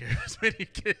got to take care of as many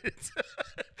kids.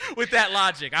 With that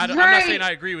logic. I'm not saying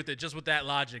I agree with it. Just with that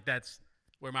logic, that's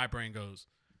where my brain goes.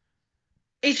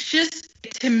 It's just,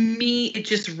 to me, it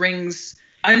just rings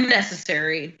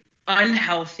unnecessary,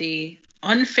 unhealthy,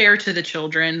 unfair to the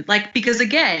children. Like, because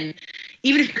again,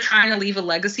 even if you're trying to leave a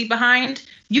legacy behind,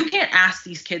 you can't ask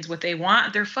these kids what they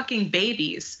want. They're fucking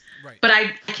babies. Right. But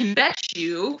I can bet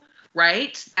you,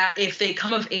 right, that if they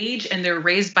come of age and they're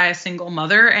raised by a single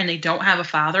mother and they don't have a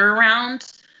father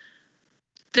around,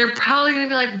 they're probably going to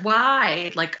be like,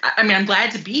 why? Like, I mean, I'm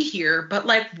glad to be here, but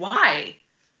like, why?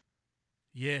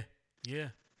 Yeah,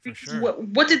 for sure.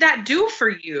 What did that do for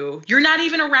you? You're not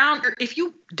even around. If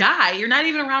you die, you're not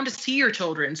even around to see your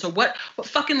children. So what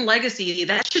fucking legacy?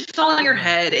 That shit's all in your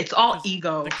head. It's all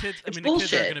ego. The kids, it's bullshit.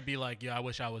 The kids are going to be like, yeah, I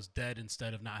wish I was dead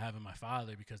instead of not having my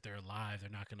father because they're alive. They're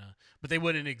not going to. But they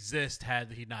wouldn't exist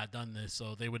had he not done this.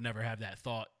 So they would never have that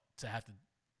thought to have to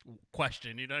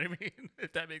question. You know what I mean?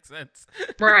 If that makes sense.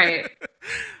 Right.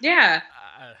 Yeah.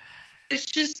 It's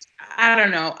just, I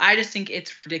don't know. I just think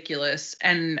it's ridiculous.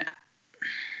 And,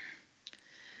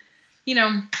 you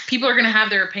know, people are going to have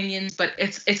their opinions, but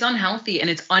it's unhealthy and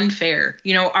it's unfair.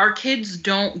 You know, our kids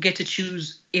don't get to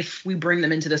choose if we bring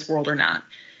them into this world or not.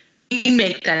 We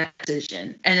make that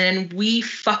decision and then we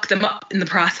fuck them up in the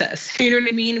process. You know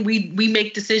what I mean? We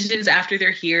make decisions after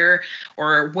they're here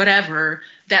or whatever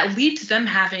that lead to them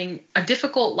having a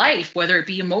difficult life, whether it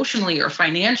be emotionally or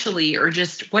financially or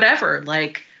just whatever.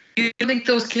 Like, you think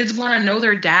those kids want to know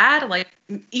their dad? Like,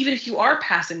 even if you are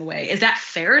passing away, is that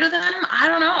fair to them? I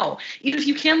don't know. Even if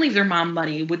you can leave their mom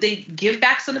money, would they give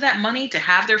back some of that money to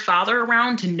have their father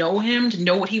around, to know him, to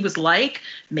know what he was like?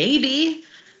 Maybe.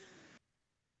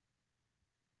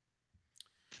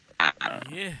 I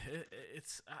don't know. Yeah,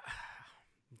 it's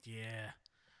yeah.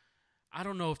 I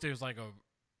don't know if there's like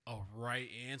a right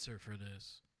answer for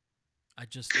this. It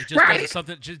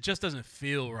just doesn't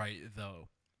feel right though.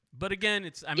 But again,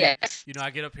 yes. You know, I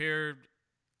get up here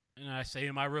and I say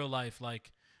in my real life,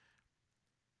 like,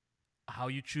 how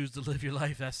you choose to live your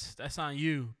life, that's on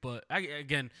you. But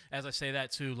again, as I say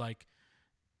that too, like,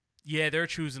 yeah, they're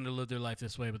choosing to live their life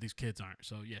this way, but these kids aren't.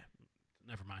 So yeah,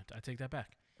 never mind. I take that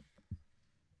back.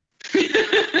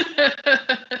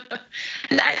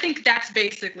 And I think that's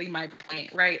basically my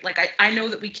point, right? Like, I know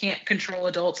that we can't control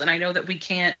adults and I know that we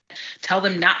can't tell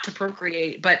them not to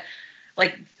procreate, but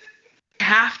like,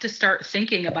 have to start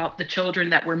thinking about the children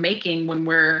that we're making when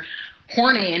we're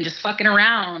horny and just fucking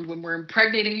around, when we're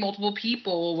impregnating multiple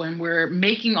people, when we're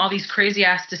making all these crazy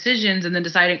ass decisions and then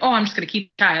deciding, oh, I'm just going to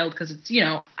keep a child because it's, you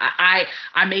know, I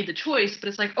made the choice. But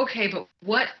it's like, okay, but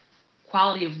what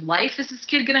quality of life is this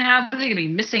kid going to have? What are they going to be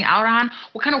missing out on?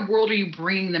 What kind of world are you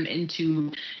bringing them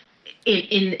into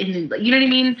in you know what I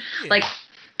mean? Yeah. Like,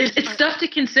 it's stuff to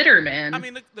consider, man. I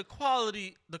mean, the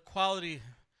quality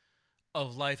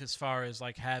of life as far as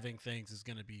like having things is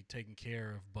going to be taken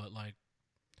care of, but like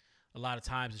a lot of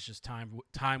times it's just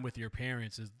time with your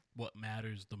parents is what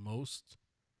matters the most,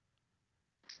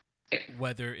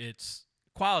 whether it's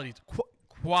quality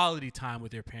time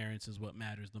with your parents is what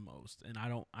matters the most. And I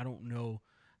don't know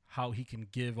how he can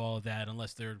give all of that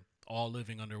unless they're all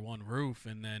living under one roof,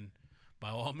 and then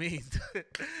by all means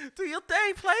do your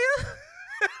thing, player.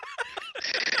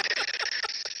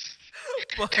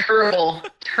 But, terrible.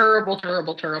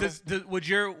 Would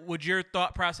your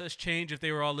thought process change if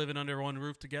they were all living under one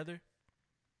roof together?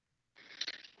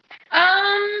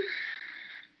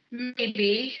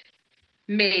 Maybe,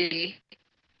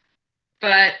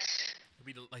 but it'd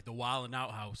be like the Wild 'N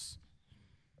Out house.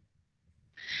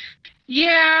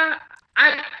 Yeah,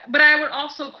 but I would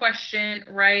also question,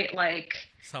 right? Like,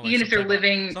 even if they're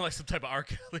living, sound like some type of R.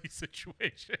 Kelly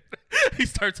situation. He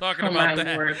starts talking about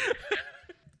that. Lord.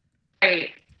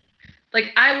 Right.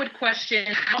 Like, I would question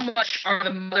how much are the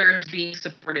mothers being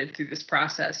supported through this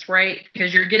process, right?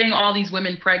 Because you're getting all these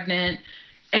women pregnant,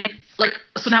 and like,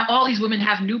 so now all these women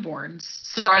have newborns.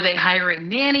 So are they hiring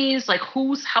nannies? Like,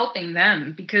 who's helping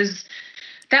them? Because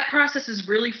that process is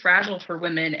really fragile for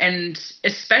women, and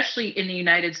especially in the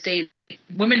United States,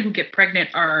 women who get pregnant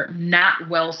are not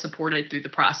well supported through the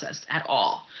process at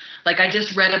all. Like, I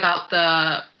just read about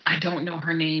I don't know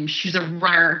her name. She's a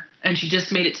runner. and she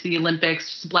just made it to the Olympics.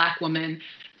 She's a black woman.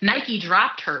 Nike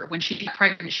dropped her when she got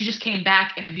pregnant. She just came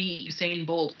back and beat Usain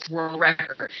Bolt's world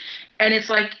record. And it's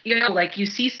like, like you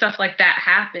see stuff like that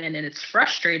happen, and it's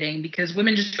frustrating because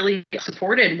women just really get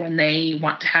supported when they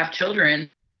want to have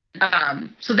children.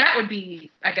 So that would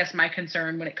be, I guess, my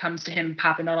concern when it comes to him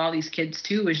popping out all these kids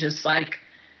too, is just like,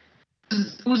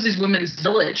 who's this women's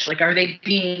village? Like, are they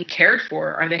being cared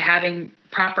for? Are they having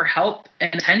proper help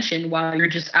and attention while you're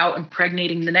just out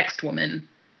impregnating the next woman?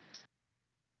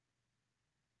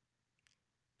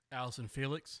 Allison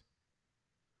Felix?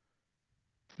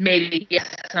 Maybe. Yes,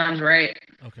 that sounds right.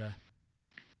 Okay.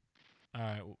 All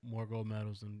right, more gold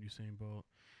medals than Usain Bolt.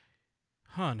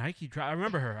 Huh, Nike dropped. I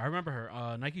remember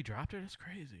her. Nike dropped her? That's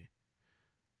crazy.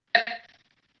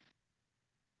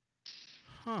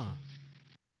 Huh.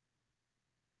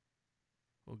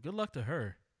 Well, good luck to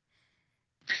her.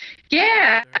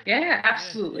 Yeah,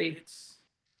 absolutely. Yeah,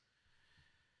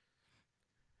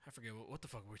 I forget what the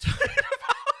fuck we were talking about.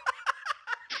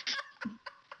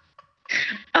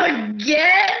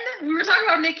 Again? We were talking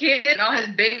about Nick Cannon and all his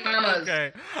big mamas.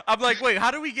 Okay. I'm like, wait,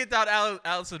 how did we get down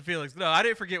Allison Felix? No, I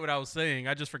didn't forget what I was saying.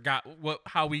 I just forgot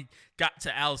how we got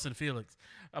to Allison Felix.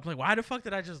 I'm like, why the fuck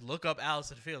did I just look up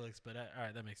Allison Felix? But all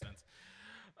right, that makes sense.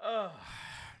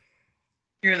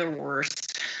 You're the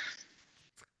worst.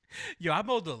 Yo, I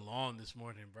mowed the lawn this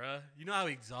morning, bruh. You know how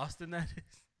exhausting that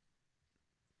is?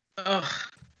 Ugh.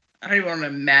 I don't even want to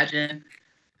imagine.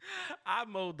 I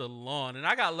mowed the lawn, and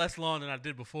I got less lawn than I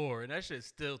did before, and that shit's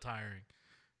still tiring.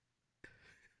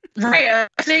 Right, I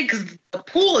say, because the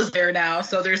pool is there now,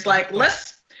 so there's like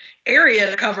less area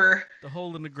to cover. The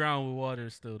hole in the ground with water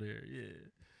is still there.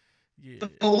 Yeah. The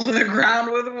hole in the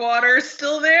ground with water is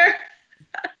still there.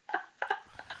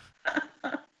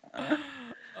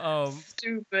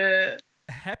 Stupid.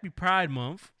 Happy Pride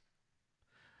Month.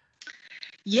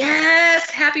 Yes,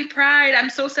 happy Pride.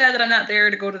 I'm so sad that I'm not there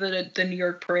to go to the New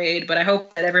York parade, but I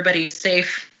hope that everybody's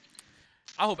safe.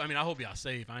 I hope y'all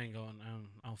safe. I ain't going.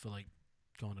 I don't feel like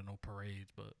going to no parades,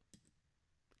 but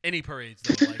any parades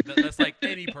though. Like that's like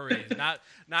any parades, not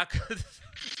because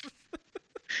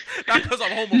I'm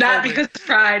homophobic. Not because of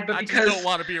Pride, but because I just don't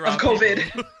want to be around of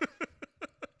COVID.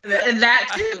 And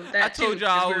that too. I told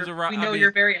y'all I was around. We know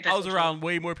you're very. I was around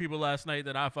way more people last night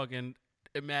than I fucking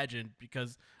imagined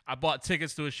because I bought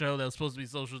tickets to a show that was supposed to be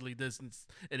socially distanced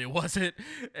and it wasn't.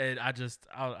 And I just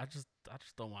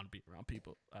don't want to be around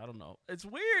people. I don't know. It's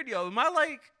weird, yo. Am I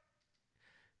like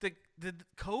did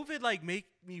COVID like make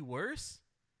me worse?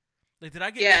 Like, did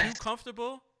I get too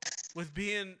comfortable with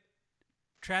being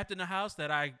trapped in the house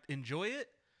that I enjoy it?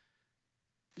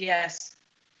 Yes.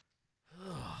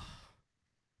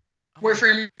 Where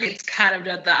for me, it's kind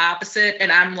of the opposite,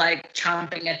 and I'm like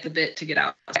chomping at the bit to get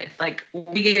outside. Like, when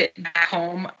we get back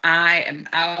home, I am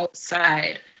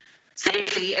outside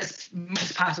safely as much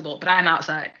as possible, but I'm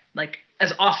outside like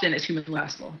as often as humanly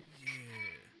possible. Yeah.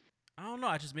 I don't know.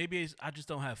 I just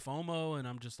don't have FOMO, and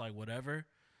I'm just like whatever.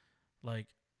 Like,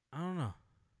 I don't know.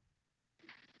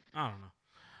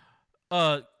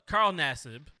 Carl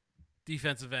Nassib,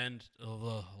 defensive end of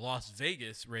the Las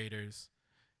Vegas Raiders,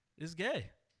 is gay.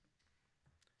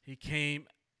 He came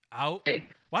out.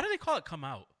 Why do they call it come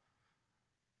out?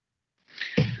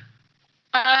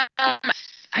 I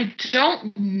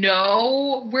don't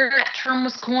know where that term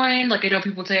was coined. Like, I know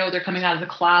people say, oh, they're coming out of the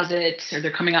closet or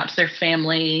they're coming out to their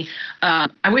family.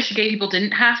 I wish gay people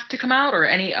didn't have to come out, or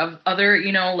any of other,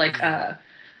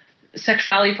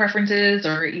 sexuality preferences,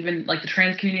 or even like the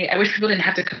trans community. I wish people didn't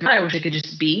have to come out. I wish they could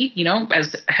just be,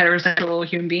 as heterosexual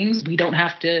human beings. We don't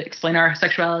have to explain our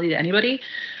sexuality to anybody.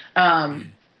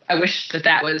 I wish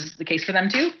that was the case for them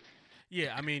too.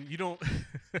 Yeah, I mean, you don't.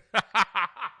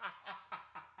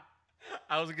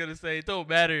 I was gonna say it don't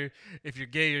matter if you're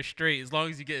gay or straight as long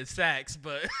as you get sacks,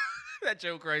 but that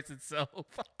joke writes itself.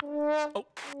 Oh.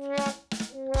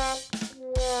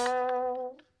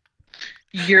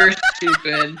 You're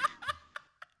stupid.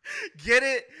 Get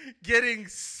it? Getting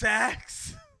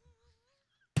sacks.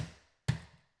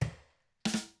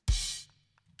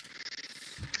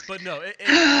 But no, it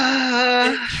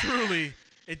truly,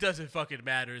 it doesn't fucking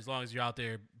matter as long as you're out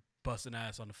there busting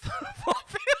ass on the football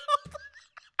field.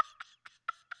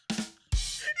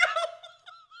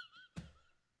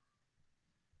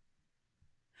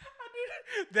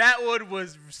 That one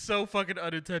was so fucking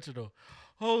unintentional.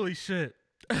 Holy shit.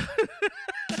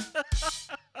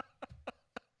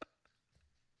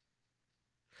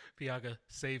 Bianca,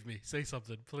 save me. Say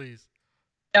something, please.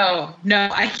 No,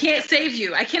 I can't save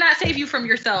you. I cannot save you from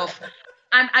yourself.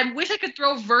 I wish I could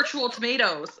throw virtual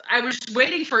tomatoes. I was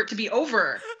waiting for it to be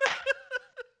over.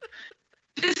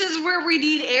 This is where we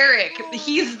need Eric.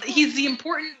 He's the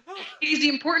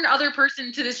important other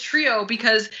person to this trio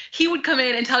because he would come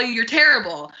in and tell you you're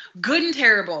terrible, good and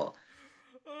terrible.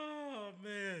 Oh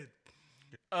man.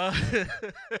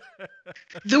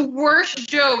 The worst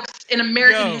jokes in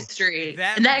American history.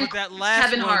 And that last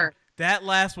Kevin Hart. That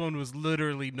last one was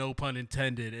literally no pun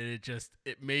intended, and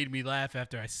it made me laugh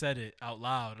after I said it out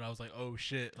loud. And I was like, oh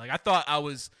shit. Like I thought I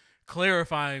was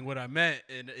clarifying what I meant,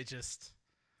 and it just.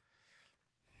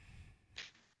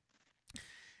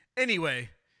 Anyway,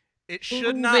 it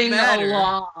should not matter.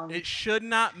 Along. It should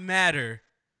not matter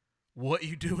what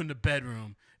you do in the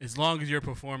bedroom as long as you're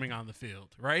performing on the field,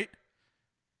 right?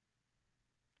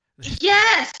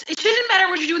 Yes, it shouldn't matter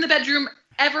what you do in the bedroom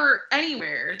ever,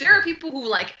 anywhere. There are people who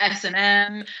like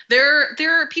S&M. There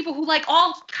are people who like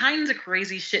all kinds of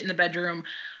crazy shit in the bedroom.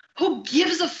 Who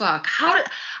gives a fuck?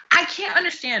 I can't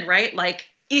understand, right? Like,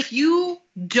 if you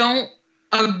don't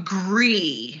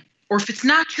agree, or if it's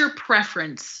not your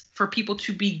preference for people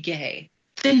to be gay,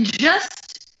 then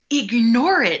just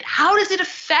ignore it. How does it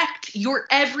affect your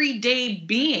everyday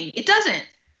being? It doesn't.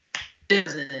 It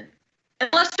doesn't.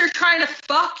 Unless they're trying to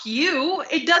fuck you,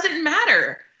 it doesn't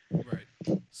matter.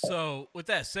 Right. So, with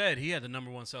that said, he had the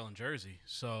 #1 selling jersey.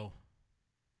 So,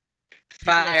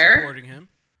 fire. Supporting him.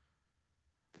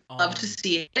 Love to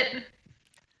see it.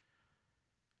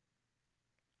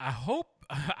 I hope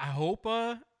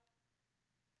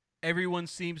everyone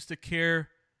seems to care,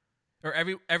 or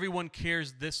everyone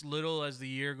cares this little as the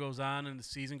year goes on and the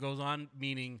season goes on,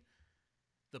 meaning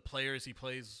the players he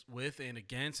plays with and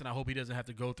against, and I hope he doesn't have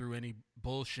to go through any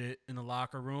bullshit in the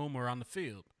locker room or on the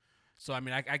field. So I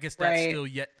mean, I guess that's still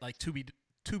yet like to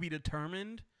be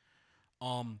determined.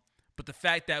 But the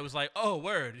fact that it was like, oh,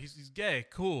 word, he's gay,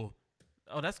 cool.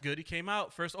 Oh, that's good. He came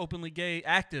out first openly gay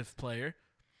active player.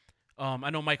 I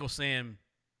know Michael Sam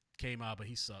came out, but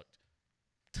he sucked.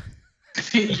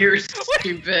 You're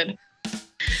stupid.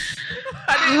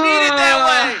 I didn't mean it that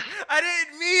way. I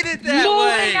didn't mean it that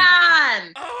way. Moving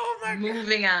on. Oh my God.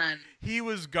 Moving on. He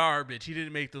was garbage. He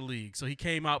didn't make the league. So he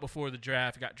came out before the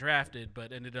draft, got drafted,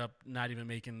 but ended up not even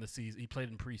making the season. He played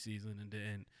in preseason and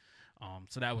didn't.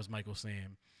 So that was Michael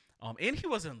Sam. And he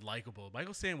wasn't likable.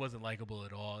 Michael Sam wasn't likable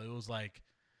at all. It was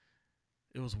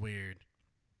weird.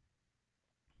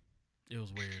 It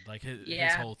was weird. Like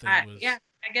his whole thing was. Yeah,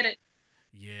 I get it.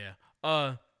 Yeah.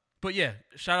 But yeah,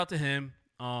 shout out to him.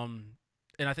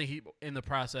 And I think in the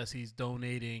process, he's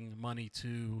donating money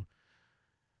to.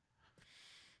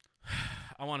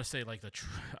 I want to say like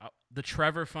the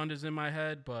Trevor Fund is in my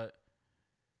head, but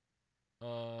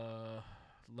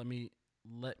let me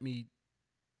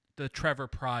the Trevor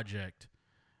Project.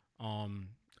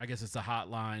 I guess it's a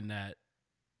hotline that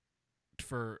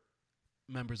for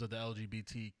members of the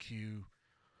LGBTQ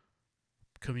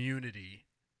community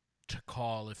to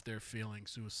call if they're feeling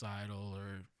suicidal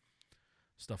or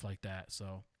stuff like that.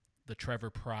 So the Trevor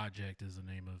Project is the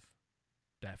name of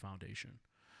that foundation.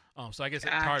 So I guess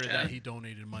part of that, he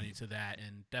donated money to that,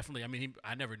 and definitely, I mean,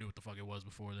 I never knew what the fuck it was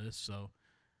before this, so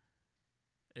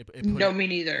me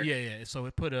neither. Yeah. So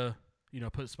it put a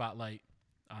spotlight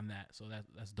on that, so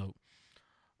that's dope.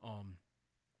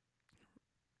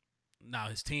 Now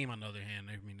his team, on the other hand,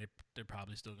 I mean, they're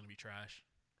probably still gonna be trash,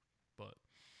 but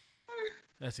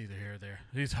that's either here or there.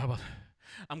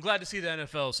 I'm glad to see the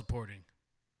NFL supporting.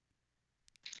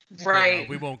 Right.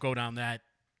 We won't go down that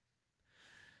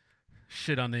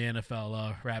shit on the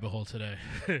NFL rabbit hole today.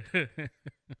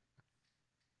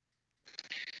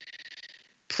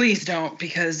 Please don't,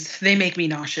 because they make me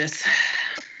nauseous.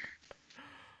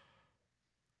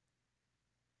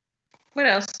 What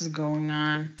else is going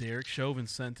on? Derek Chauvin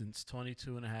sentenced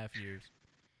 22 and a half years.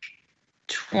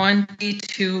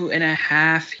 22 and a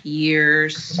half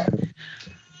years.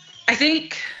 I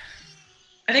think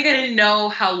I didn't know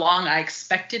how long I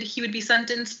expected he would be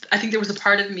sentenced. I think there was a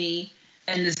part of me,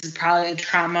 and this is probably the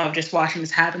trauma of just watching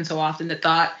this happen so often, that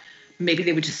thought maybe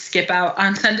they would just skip out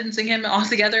on sentencing him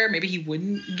altogether. Maybe he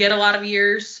wouldn't get a lot of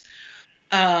years.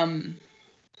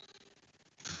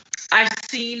 I've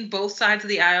seen both sides of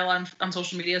the aisle on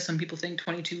social media. Some people think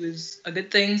 22 is a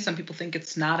good thing. Some people think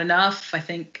it's not enough. I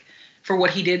think for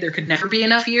what he did, there could never be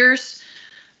enough years.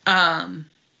 I'm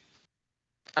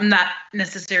not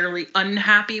necessarily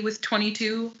unhappy with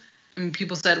 22. I mean,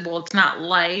 people said, well, it's not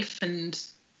life, and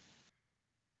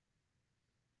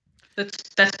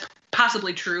that's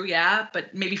possibly true, yeah,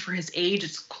 but maybe for his age,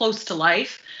 it's close to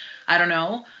life. I don't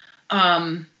know.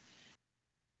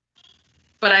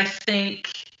 But I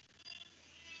think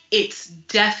it's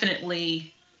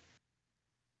definitely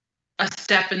a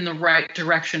step in the right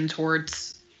direction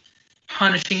towards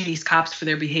punishing these cops for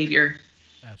their behavior.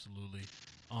 Absolutely.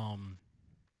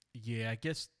 Yeah, I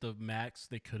guess the max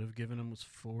they could have given him was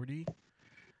 40.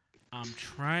 I'm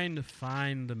trying to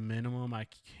find the minimum. I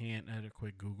can't at a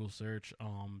quick Google search.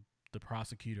 The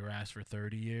prosecutor asked for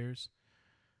 30 years.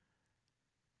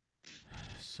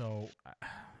 So,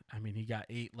 I mean, he got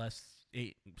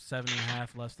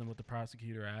 7.5 less than what the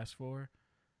prosecutor asked for.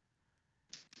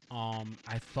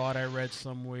 I thought I read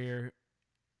somewhere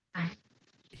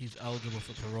he's eligible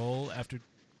for parole after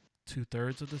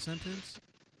 2/3 of the sentence.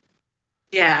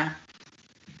 Yeah.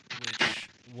 Which,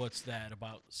 what's that?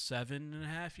 About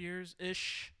 7.5 years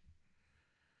ish.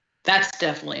 That's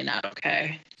definitely not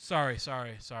okay. Sorry.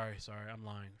 I'm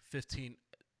lying.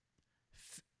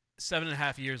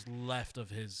 7.5 years left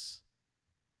of his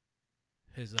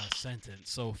sentence.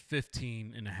 So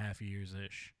 15.5 years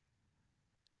ish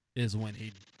is when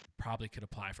he probably could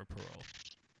apply for parole.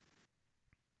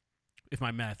 If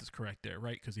my math is correct there,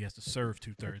 right? Because he has to serve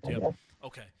 2/3. Yep.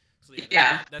 Okay. So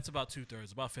yeah. That's about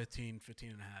 2/3. About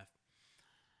 15.5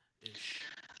 ish.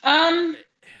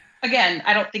 Again,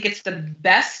 I don't think it's the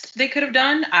best they could have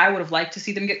done. I would have liked to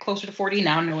see them get closer to 40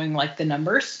 now, knowing like the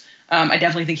numbers. I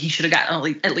definitely think he should have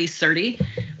gotten at least 30,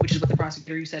 which is what the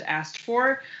prosecutor you said asked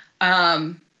for.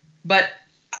 But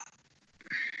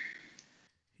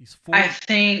he's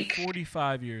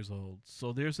 45 years old,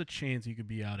 so there's a chance he could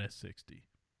be out at 60.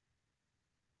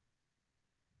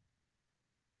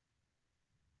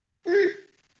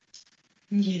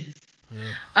 Yes.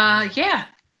 Yeah.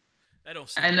 That don't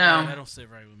sit I know. Right. That don't sit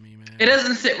right with me, man. It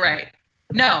doesn't sit right.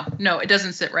 No, it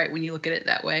doesn't sit right when you look at it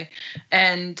that way.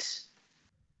 And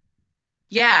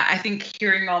yeah, I think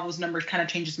hearing all those numbers kind of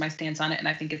changes my stance on it, and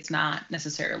I think it's not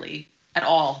necessarily at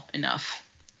all enough.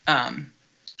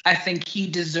 I think he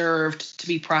deserved to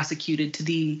be prosecuted to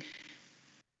the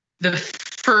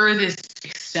furthest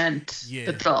extent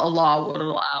that the law would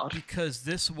allow. Because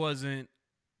this wasn't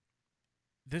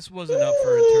up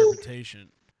for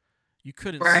interpretation. You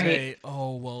couldn't say,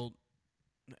 "Oh, well,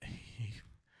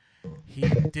 he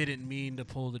didn't mean to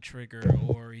pull the trigger,"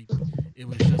 or it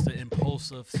was just an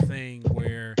impulsive thing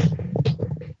where,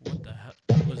 what the hell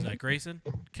was that? Grayson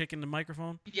kicking the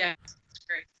microphone? Yeah, it's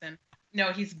Grayson.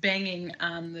 No, he's banging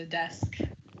on the desk.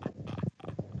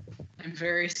 I'm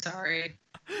very sorry.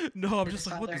 No, I'm just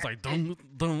like, what? It's like, don't.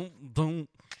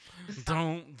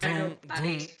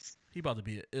 He about to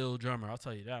be an ill drummer. I'll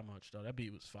tell you that much, though. That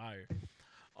beat was fire.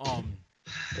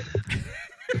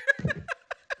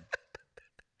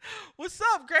 What's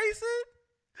up, Grayson?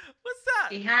 What's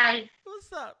up? Say hi.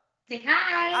 What's up? Say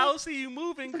hi. I don't see you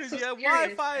moving because your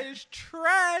Wi-Fi is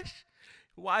trash.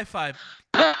 Wi-Fi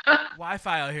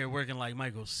out here working like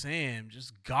Michael Sam.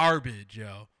 Just garbage,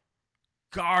 yo.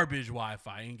 Garbage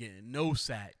Wi-Fi. Ain't getting no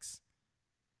sacks.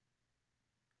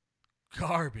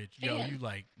 Garbage. Yo, you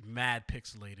like mad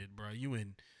pixelated, bro. You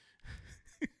in...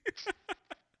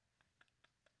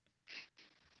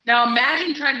 Now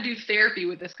imagine trying to do therapy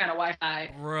with this kind of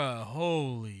Wi-Fi. Bruh,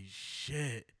 holy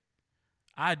shit.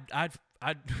 I'd that's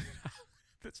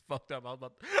fucked up.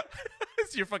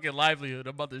 It's your fucking livelihood.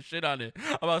 I'm about to shit on it.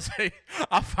 I'm about to say,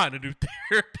 I'll find a new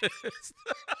therapist.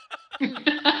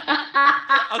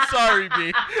 I'm sorry,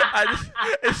 B. I'm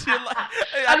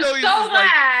so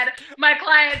glad my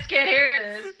clients can't hear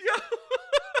this.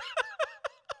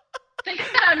 Think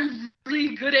that I'm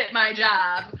really good at my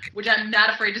job, which I'm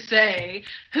not afraid to say.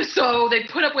 So they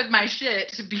put up with my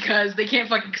shit because they can't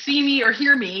fucking see me or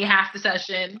hear me half the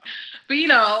session. But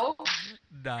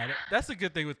Nah, that's a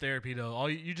good thing with therapy, though.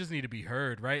 You just need to be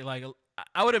heard, right? Like,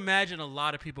 I would imagine a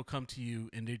lot of people come to you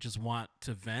and they just want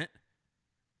to vent.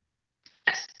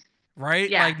 Yes. Right?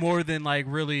 Yeah. Like, more than, like,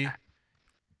 really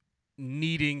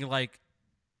needing, like,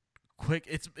 quick.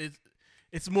 It's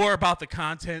more about the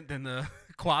content than the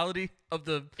quality of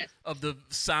the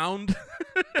sound.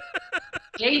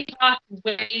 They talk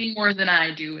way more than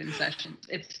I do in sessions.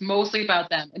 It's mostly about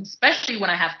them, and especially when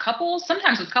I have couples.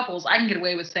 Sometimes with couples, I can get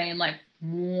away with saying like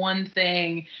one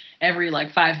thing every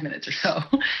like 5 minutes or so.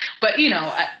 But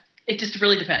it just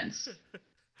really depends.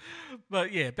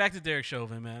 But yeah, back to Derek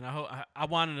Chauvin, man. I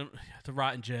wanted him to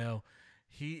rot in jail.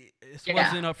 This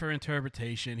wasn't up for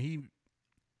interpretation. He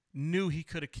knew he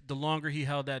could have. The longer he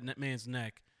held that man's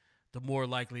neck, the more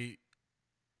likely,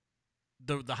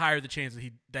 the higher the chance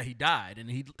that he died, and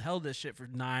he held that shit for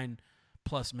 9+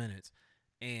 minutes,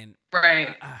 and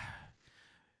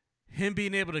him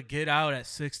being able to get out at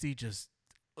 60, just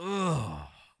ugh.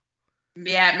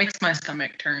 Yeah, it makes my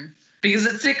stomach turn because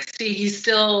at 60, he's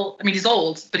still. I mean, he's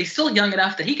old, but he's still young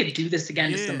enough that he could do this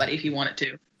again to somebody if he wanted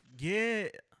to.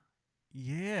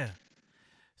 Yeah.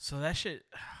 So that shit,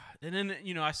 and then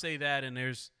I say that, and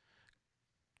there's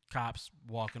cops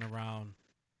walking around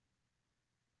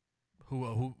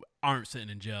who aren't sitting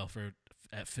in jail for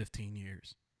at 15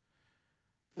 years.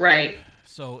 Right.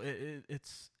 So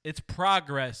it's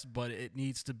progress, but it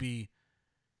needs to be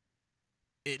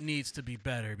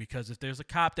better, because if there's a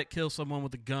cop that kills someone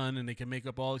with a gun and they can make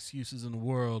up all excuses in the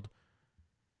world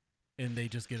and they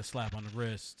just get a slap on the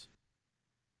wrist,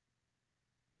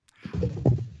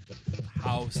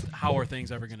 how are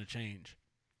things ever going to change?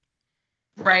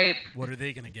 Right. What are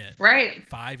they going to get? Right.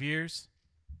 5 years?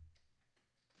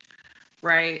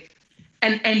 Right.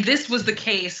 And this was the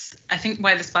case. I think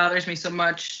why this bothers me so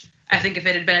much, I think if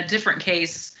it had been a different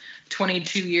case,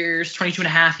 22 and a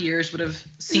half years would have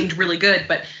seemed really good.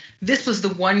 But this was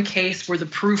the one case where the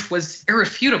proof was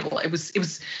irrefutable. It was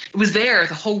there.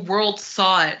 The whole world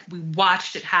saw it. We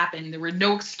watched it happen. There were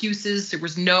no excuses. There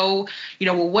was no,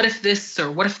 well, what if this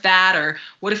or what if that, or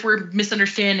what if we're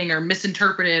misunderstanding or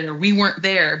misinterpreted or we weren't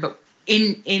there. But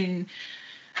in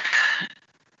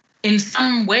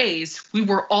some ways, we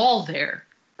were all there,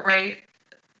 right?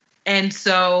 And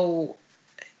so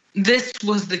this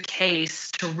was the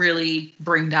case to really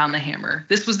bring down the hammer.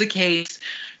 This was the case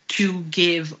to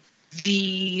give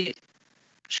the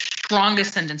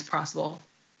strongest sentence possible.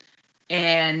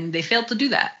 And they failed to do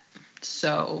that.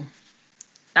 So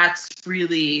that's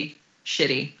really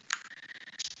shitty.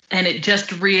 And it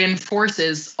just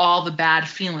reinforces all the bad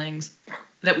feelings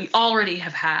that we already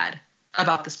have had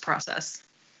about this process.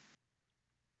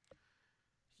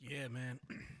 Yeah, man.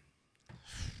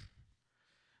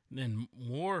 Then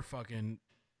more fucking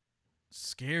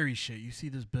scary shit. You see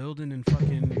this building in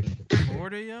fucking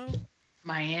Florida, yo?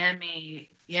 Miami.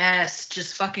 Yes,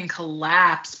 just fucking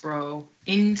collapse, bro.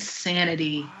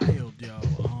 Insanity. Wild, yo.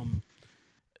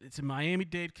 It's in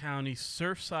Miami-Dade County.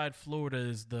 Surfside, Florida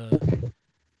is the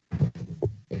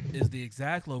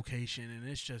exact location, and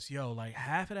it's just, like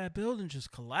half of that building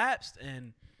just collapsed,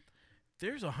 and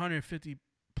there's 150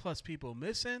 plus people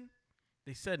missing.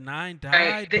 They said 9 died,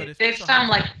 right. but they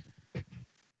found they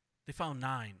found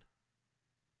 9.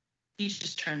 He's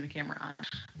just turned the camera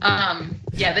on.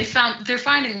 Yeah, they're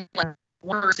finding like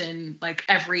one person like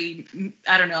every,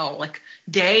 I don't know, like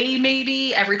day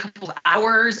maybe, every couple of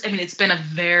hours. I mean, it's been a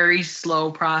very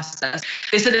slow process.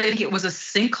 They said I think it was a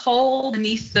sinkhole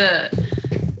beneath the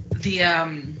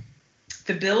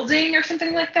building or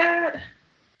something like that.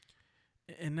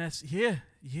 And that's and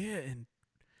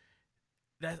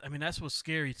that's what's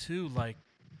scary too. Like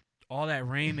all that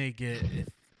rain they get, if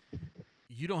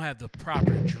you don't have the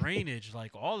proper drainage,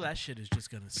 like all that shit is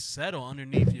just gonna settle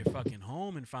underneath your fucking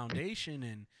home and foundation,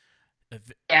 and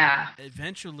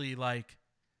eventually, like,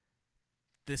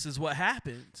 this is what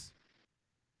happens.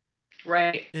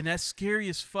 Right. And that's scary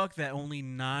as fuck that only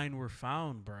 9 were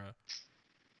found, bruh.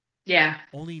 Yeah.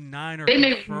 Only 9 are They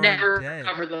may confirmed never dead.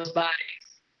 recover those bodies.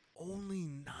 Only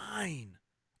 9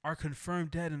 are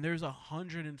confirmed dead, and there's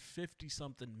 150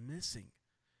 something missing.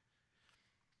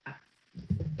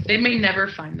 They may never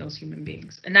find those human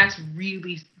beings. And that's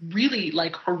really, really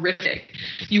like horrific.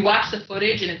 You watch the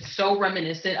footage and it's so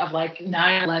reminiscent of like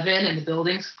 9/11 and the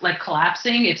buildings like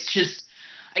collapsing. It's just,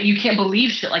 you can't believe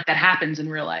shit like that happens in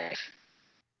real life.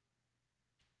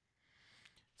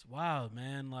 It's wild,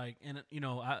 man. Like, and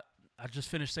I just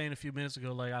finished saying a few minutes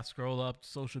ago, like I scroll up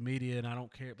social media and I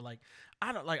don't care, but like,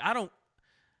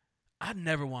 I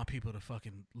never want people to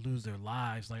fucking lose their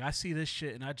lives. Like, I see this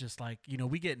shit and I just like,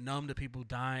 we get numb to people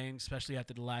dying, especially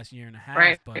after the last year and a half.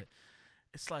 Right. But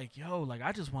it's like, like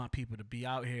I just want people to be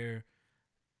out here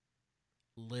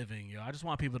living, I just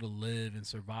want people to live and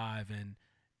survive and,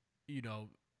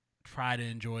 try to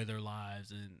enjoy their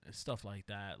lives and stuff like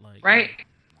that. Like, right.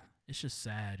 It's just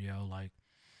sad, like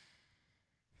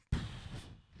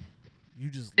you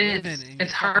just living and your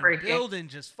fucking building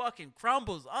just fucking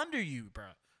crumbles under you, bro.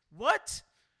 What?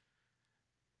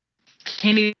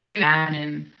 Can't even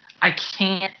imagine. I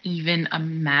can't even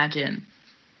imagine.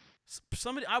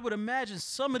 I would imagine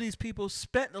some of these people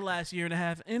spent the last year and a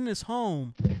half in this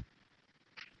home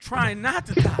trying not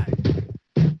to die.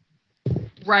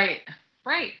 Right.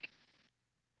 Right.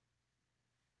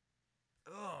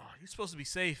 Oh, you're supposed to be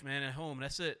safe, man, at home.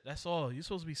 That's it. That's all. You're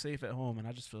supposed to be safe at home, and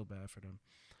I just feel bad for them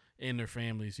and their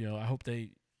families. I hope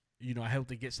they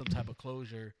get some type of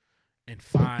closure and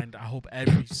I hope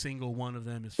every single one of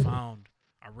them is found.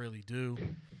 I really do.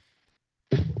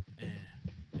 And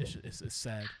it's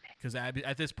sad because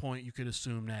at this point you could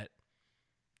assume that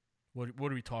what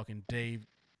are we talking, day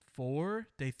 4,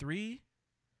 day 3?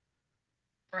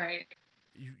 Right.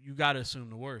 You got to assume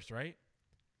the worst, right?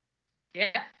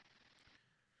 Yeah.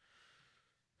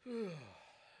 Man,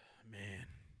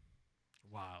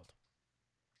 wild.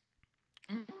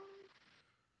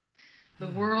 The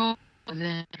world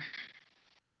then.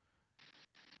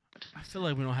 I feel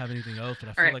like we don't have anything else, but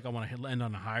I feel like I want to end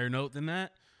on a higher note than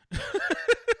that.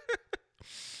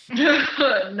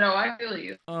 No, I feel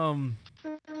you.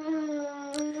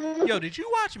 Yo, did you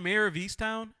watch Mayor of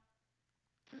Easttown?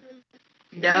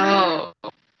 No.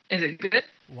 Is it good?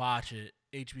 Watch it.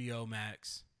 HBO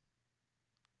Max.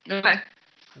 Okay.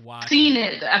 Watch. Seen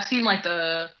it. I've seen like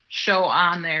the show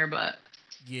on there, but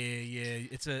yeah.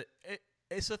 It's a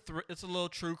little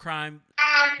true crime.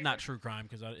 Not true crime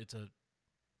because I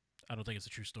don't think it's a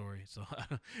true story. So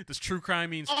does true crime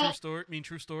mean true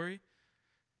story?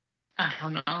 I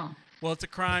don't know. Well, it's a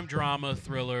crime drama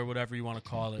thriller, whatever you want to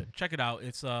call it. Check it out.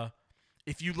 It's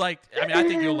if you like, I mean, I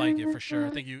think you'll like it for sure. I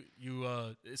think you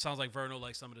it sounds like Verno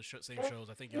likes some of the same shows.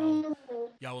 I think y'all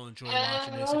will enjoy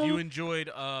watching this. If you enjoyed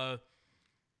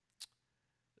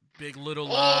Big Little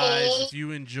Lies, if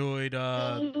you enjoyed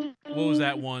what was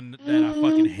that one that I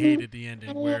fucking hated the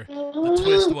ending where the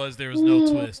twist was there was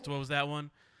no twist. What was that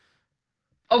one?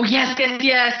 Oh yes.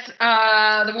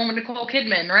 The one with Nicole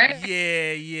Kidman, right?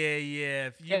 Yeah.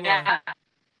 If you,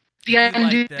 The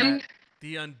Undoing. Like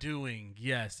The Undoing.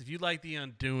 Yes. If you like The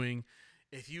Undoing,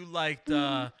 if you liked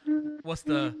what's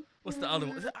the other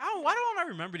one? Why don't I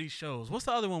remember these shows? What's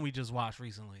the other one we just watched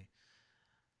recently?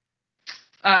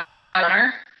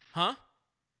 Honor. Huh?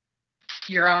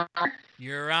 Your Honor.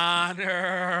 Your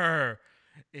Honor.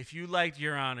 If you liked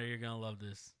Your Honor, you're gonna love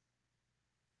this.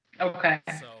 Okay.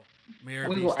 So we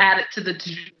will add it to the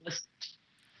to-do list.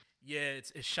 Yeah,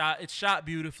 it's shot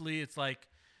beautifully. It's like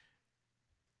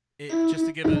just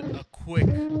to give a quick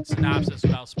synopsis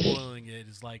without spoiling it,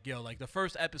 is like, like the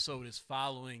first episode is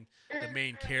following the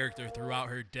main character throughout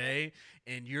her day,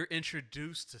 and you're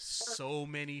introduced to so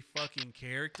many fucking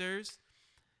characters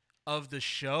of the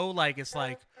show. Like, it's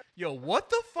like, what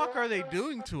the fuck are they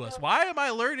doing to us? Why am I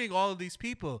learning all of these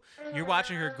people? You're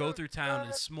watching her go through town,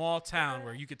 a small town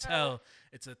where you could tell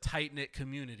it's a tight-knit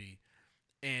community,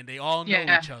 and they all know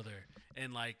each other.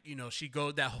 And like,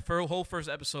 her whole first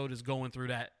episode is going through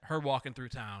that, her walking through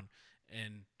town,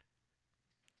 and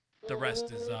the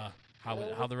rest is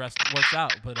how the rest works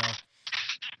out. But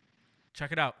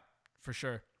check it out for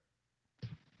sure.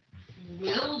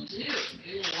 Will do.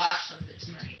 We will watch some of it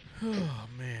tonight. Oh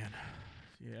man,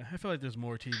 yeah. I feel like there's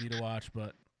more TV to watch,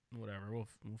 but whatever. We'll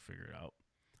figure it out.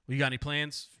 You got any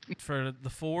plans for the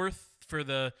 4th for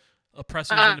the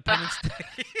Oppressors Independence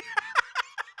Day?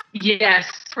 Yes,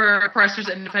 for Oppressors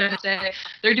Independence Day,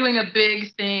 they're doing a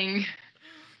big thing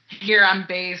here on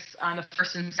base on the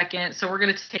 1st and 2nd. So we're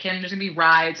gonna take him. There's gonna be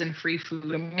rides and free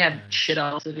food, and we have shit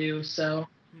else to do. So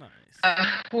nice.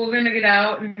 We're gonna get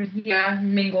out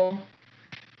and mingle.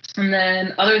 And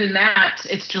then other than that,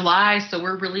 it's July, so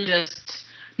we're really just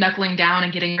knuckling down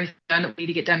and getting everything done that we need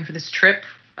to get done for this trip.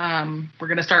 We're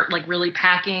going to start like really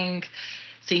packing,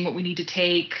 seeing what we need to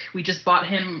take. We just bought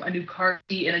him a new car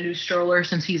seat and a new stroller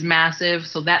since he's massive,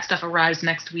 so that stuff arrives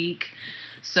next week.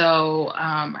 So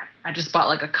I just bought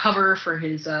like a cover for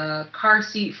his car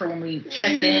seat for when we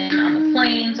check in on the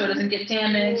plane so it doesn't get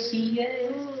damaged.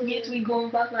 Yes, we go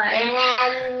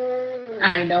bye-bye.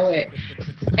 I know it.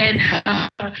 And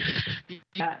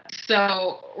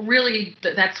so really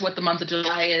that's what the month of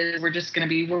July is. We're just going to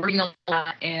be working a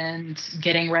lot and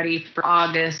getting ready for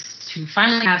August to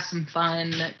finally have some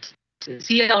fun, to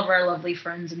see all of our lovely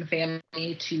friends and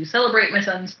family, to celebrate my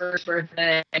son's first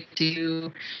birthday,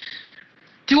 to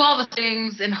do all the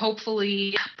things and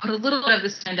hopefully put a little bit of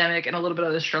this pandemic and a little bit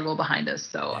of the struggle behind us.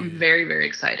 So I'm very, very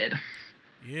excited.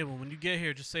 Yeah, well, when you get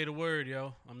here, just say the word,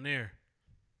 yo. I'm there.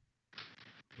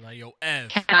 Like, yo,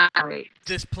 Ev,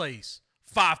 this place,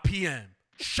 5 p.m.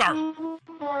 sharp. I'm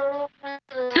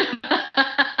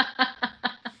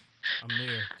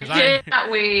there. I cannot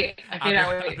wait.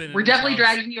 We're definitely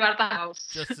dragging you out of the house.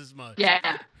 Just as much.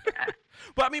 Yeah.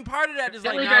 But I mean, part of that is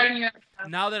like,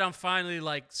 now that I'm finally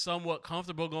like somewhat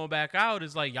comfortable going back out,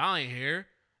 is like, y'all ain't here.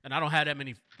 And I don't have that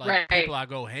many people I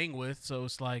go hang with. So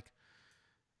it's like,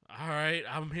 all right,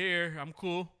 I'm here. I'm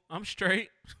cool. I'm straight.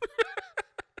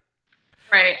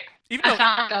 Right. Even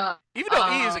though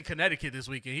he is in Connecticut this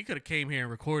weekend, he could have came here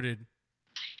and recorded.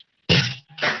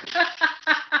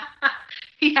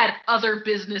 He had other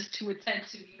business to attend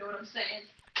to. You know what I'm saying?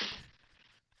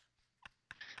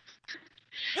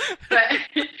 But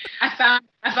I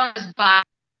found this box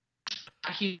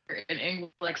here in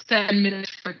England, like 7 minutes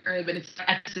from the crib, and it's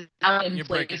out in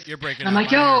place. You're breaking. I'm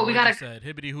like, yo, we gotta. Said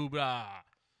hibbity hoobah.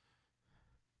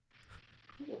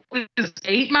 It was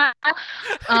 8 miles.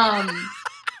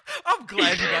 I'm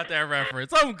glad you got that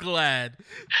reference. I'm glad.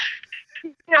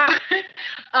 Yeah.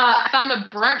 I found a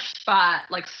brunch spot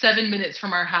like 7 minutes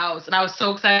from our house, and I was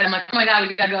so excited. I'm like, oh my god,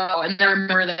 we gotta go. And then I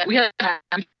remember that we had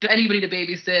anybody to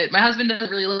babysit. My husband doesn't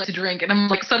really like to drink, and I'm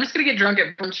like, so I'm just gonna get drunk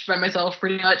at brunch by myself,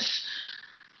 pretty much.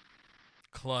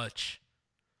 Clutch.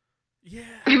 Yeah.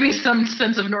 Give me some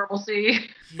sense of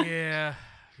normalcy. Yeah.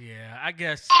 I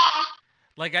guess.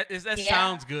 Like that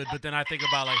sounds good, but then I think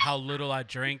about like how little I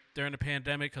drank during the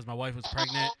pandemic because my wife was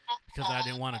pregnant because I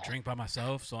didn't want to drink by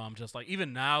myself. So I'm just like,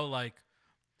 even now, like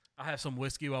I have some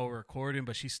whiskey while we're recording,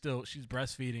 but she's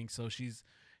breastfeeding, so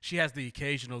she has the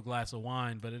occasional glass of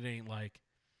wine, but it ain't like.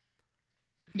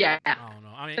 Yeah. I don't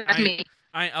know. I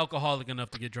ain't alcoholic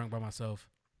enough to get drunk by myself.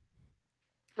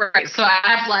 Right. So I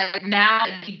have like now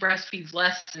he breastfeeds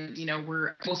less and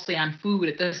we're mostly on food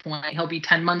at this point. He'll be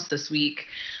 10 months this week.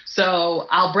 So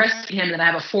I'll breastfeed him and I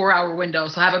have a 4-hour window.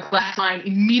 So I have a glass of wine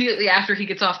immediately after he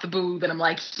gets off the boob and I'm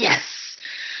like, yes,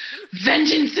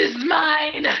 vengeance is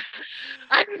mine.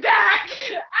 I'm back.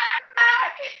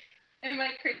 Am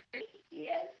I crazy?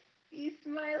 Yes. He's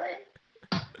smiling.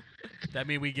 That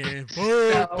means we getting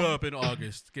fucked up in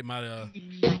August. Get my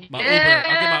Uber. I'll get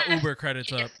my Uber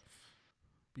credits up.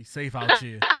 Be safe out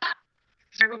here.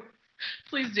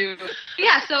 Please do.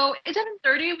 Yeah, so it's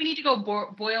 7:30. We need to go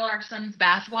boil our son's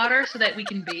bath water so that we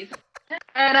can bathe.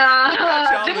 And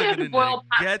then we have to boil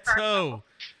ghetto.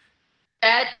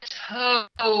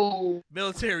 Ghetto.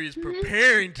 Military is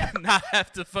preparing to not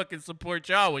have to fucking support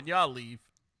y'all when y'all leave.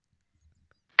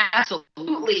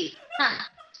 Absolutely.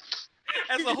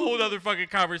 That's a whole other fucking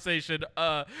conversation.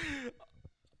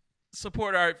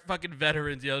 Support our fucking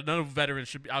veterans, yo. None of veterans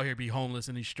should be out here be homeless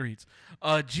in these streets.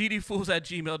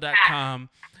 gdfools@gmail.com.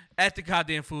 At the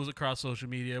goddamn fools across social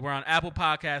media. We're on Apple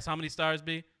Podcasts. How many stars,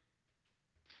 B?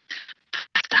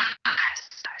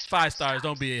 5 stars.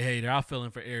 Don't be a hater. I'll fill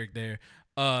in for Eric there.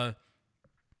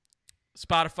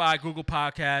 Spotify, Google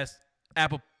Podcasts,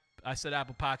 Apple. I said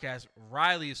Apple Podcasts.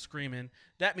 Riley is screaming.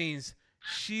 That means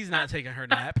she's not taking her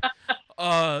nap.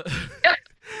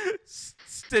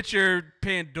 Stitcher,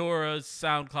 Pandora,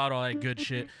 SoundCloud, all that good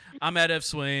shit. I'm at F.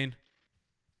 Swain.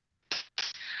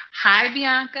 Hi,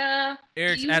 Bianca.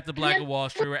 Eric's at the Black of Wall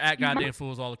Street. We're at Goddamn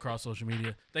Fools all across social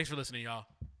media. Thanks for listening, y'all.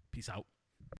 Peace out.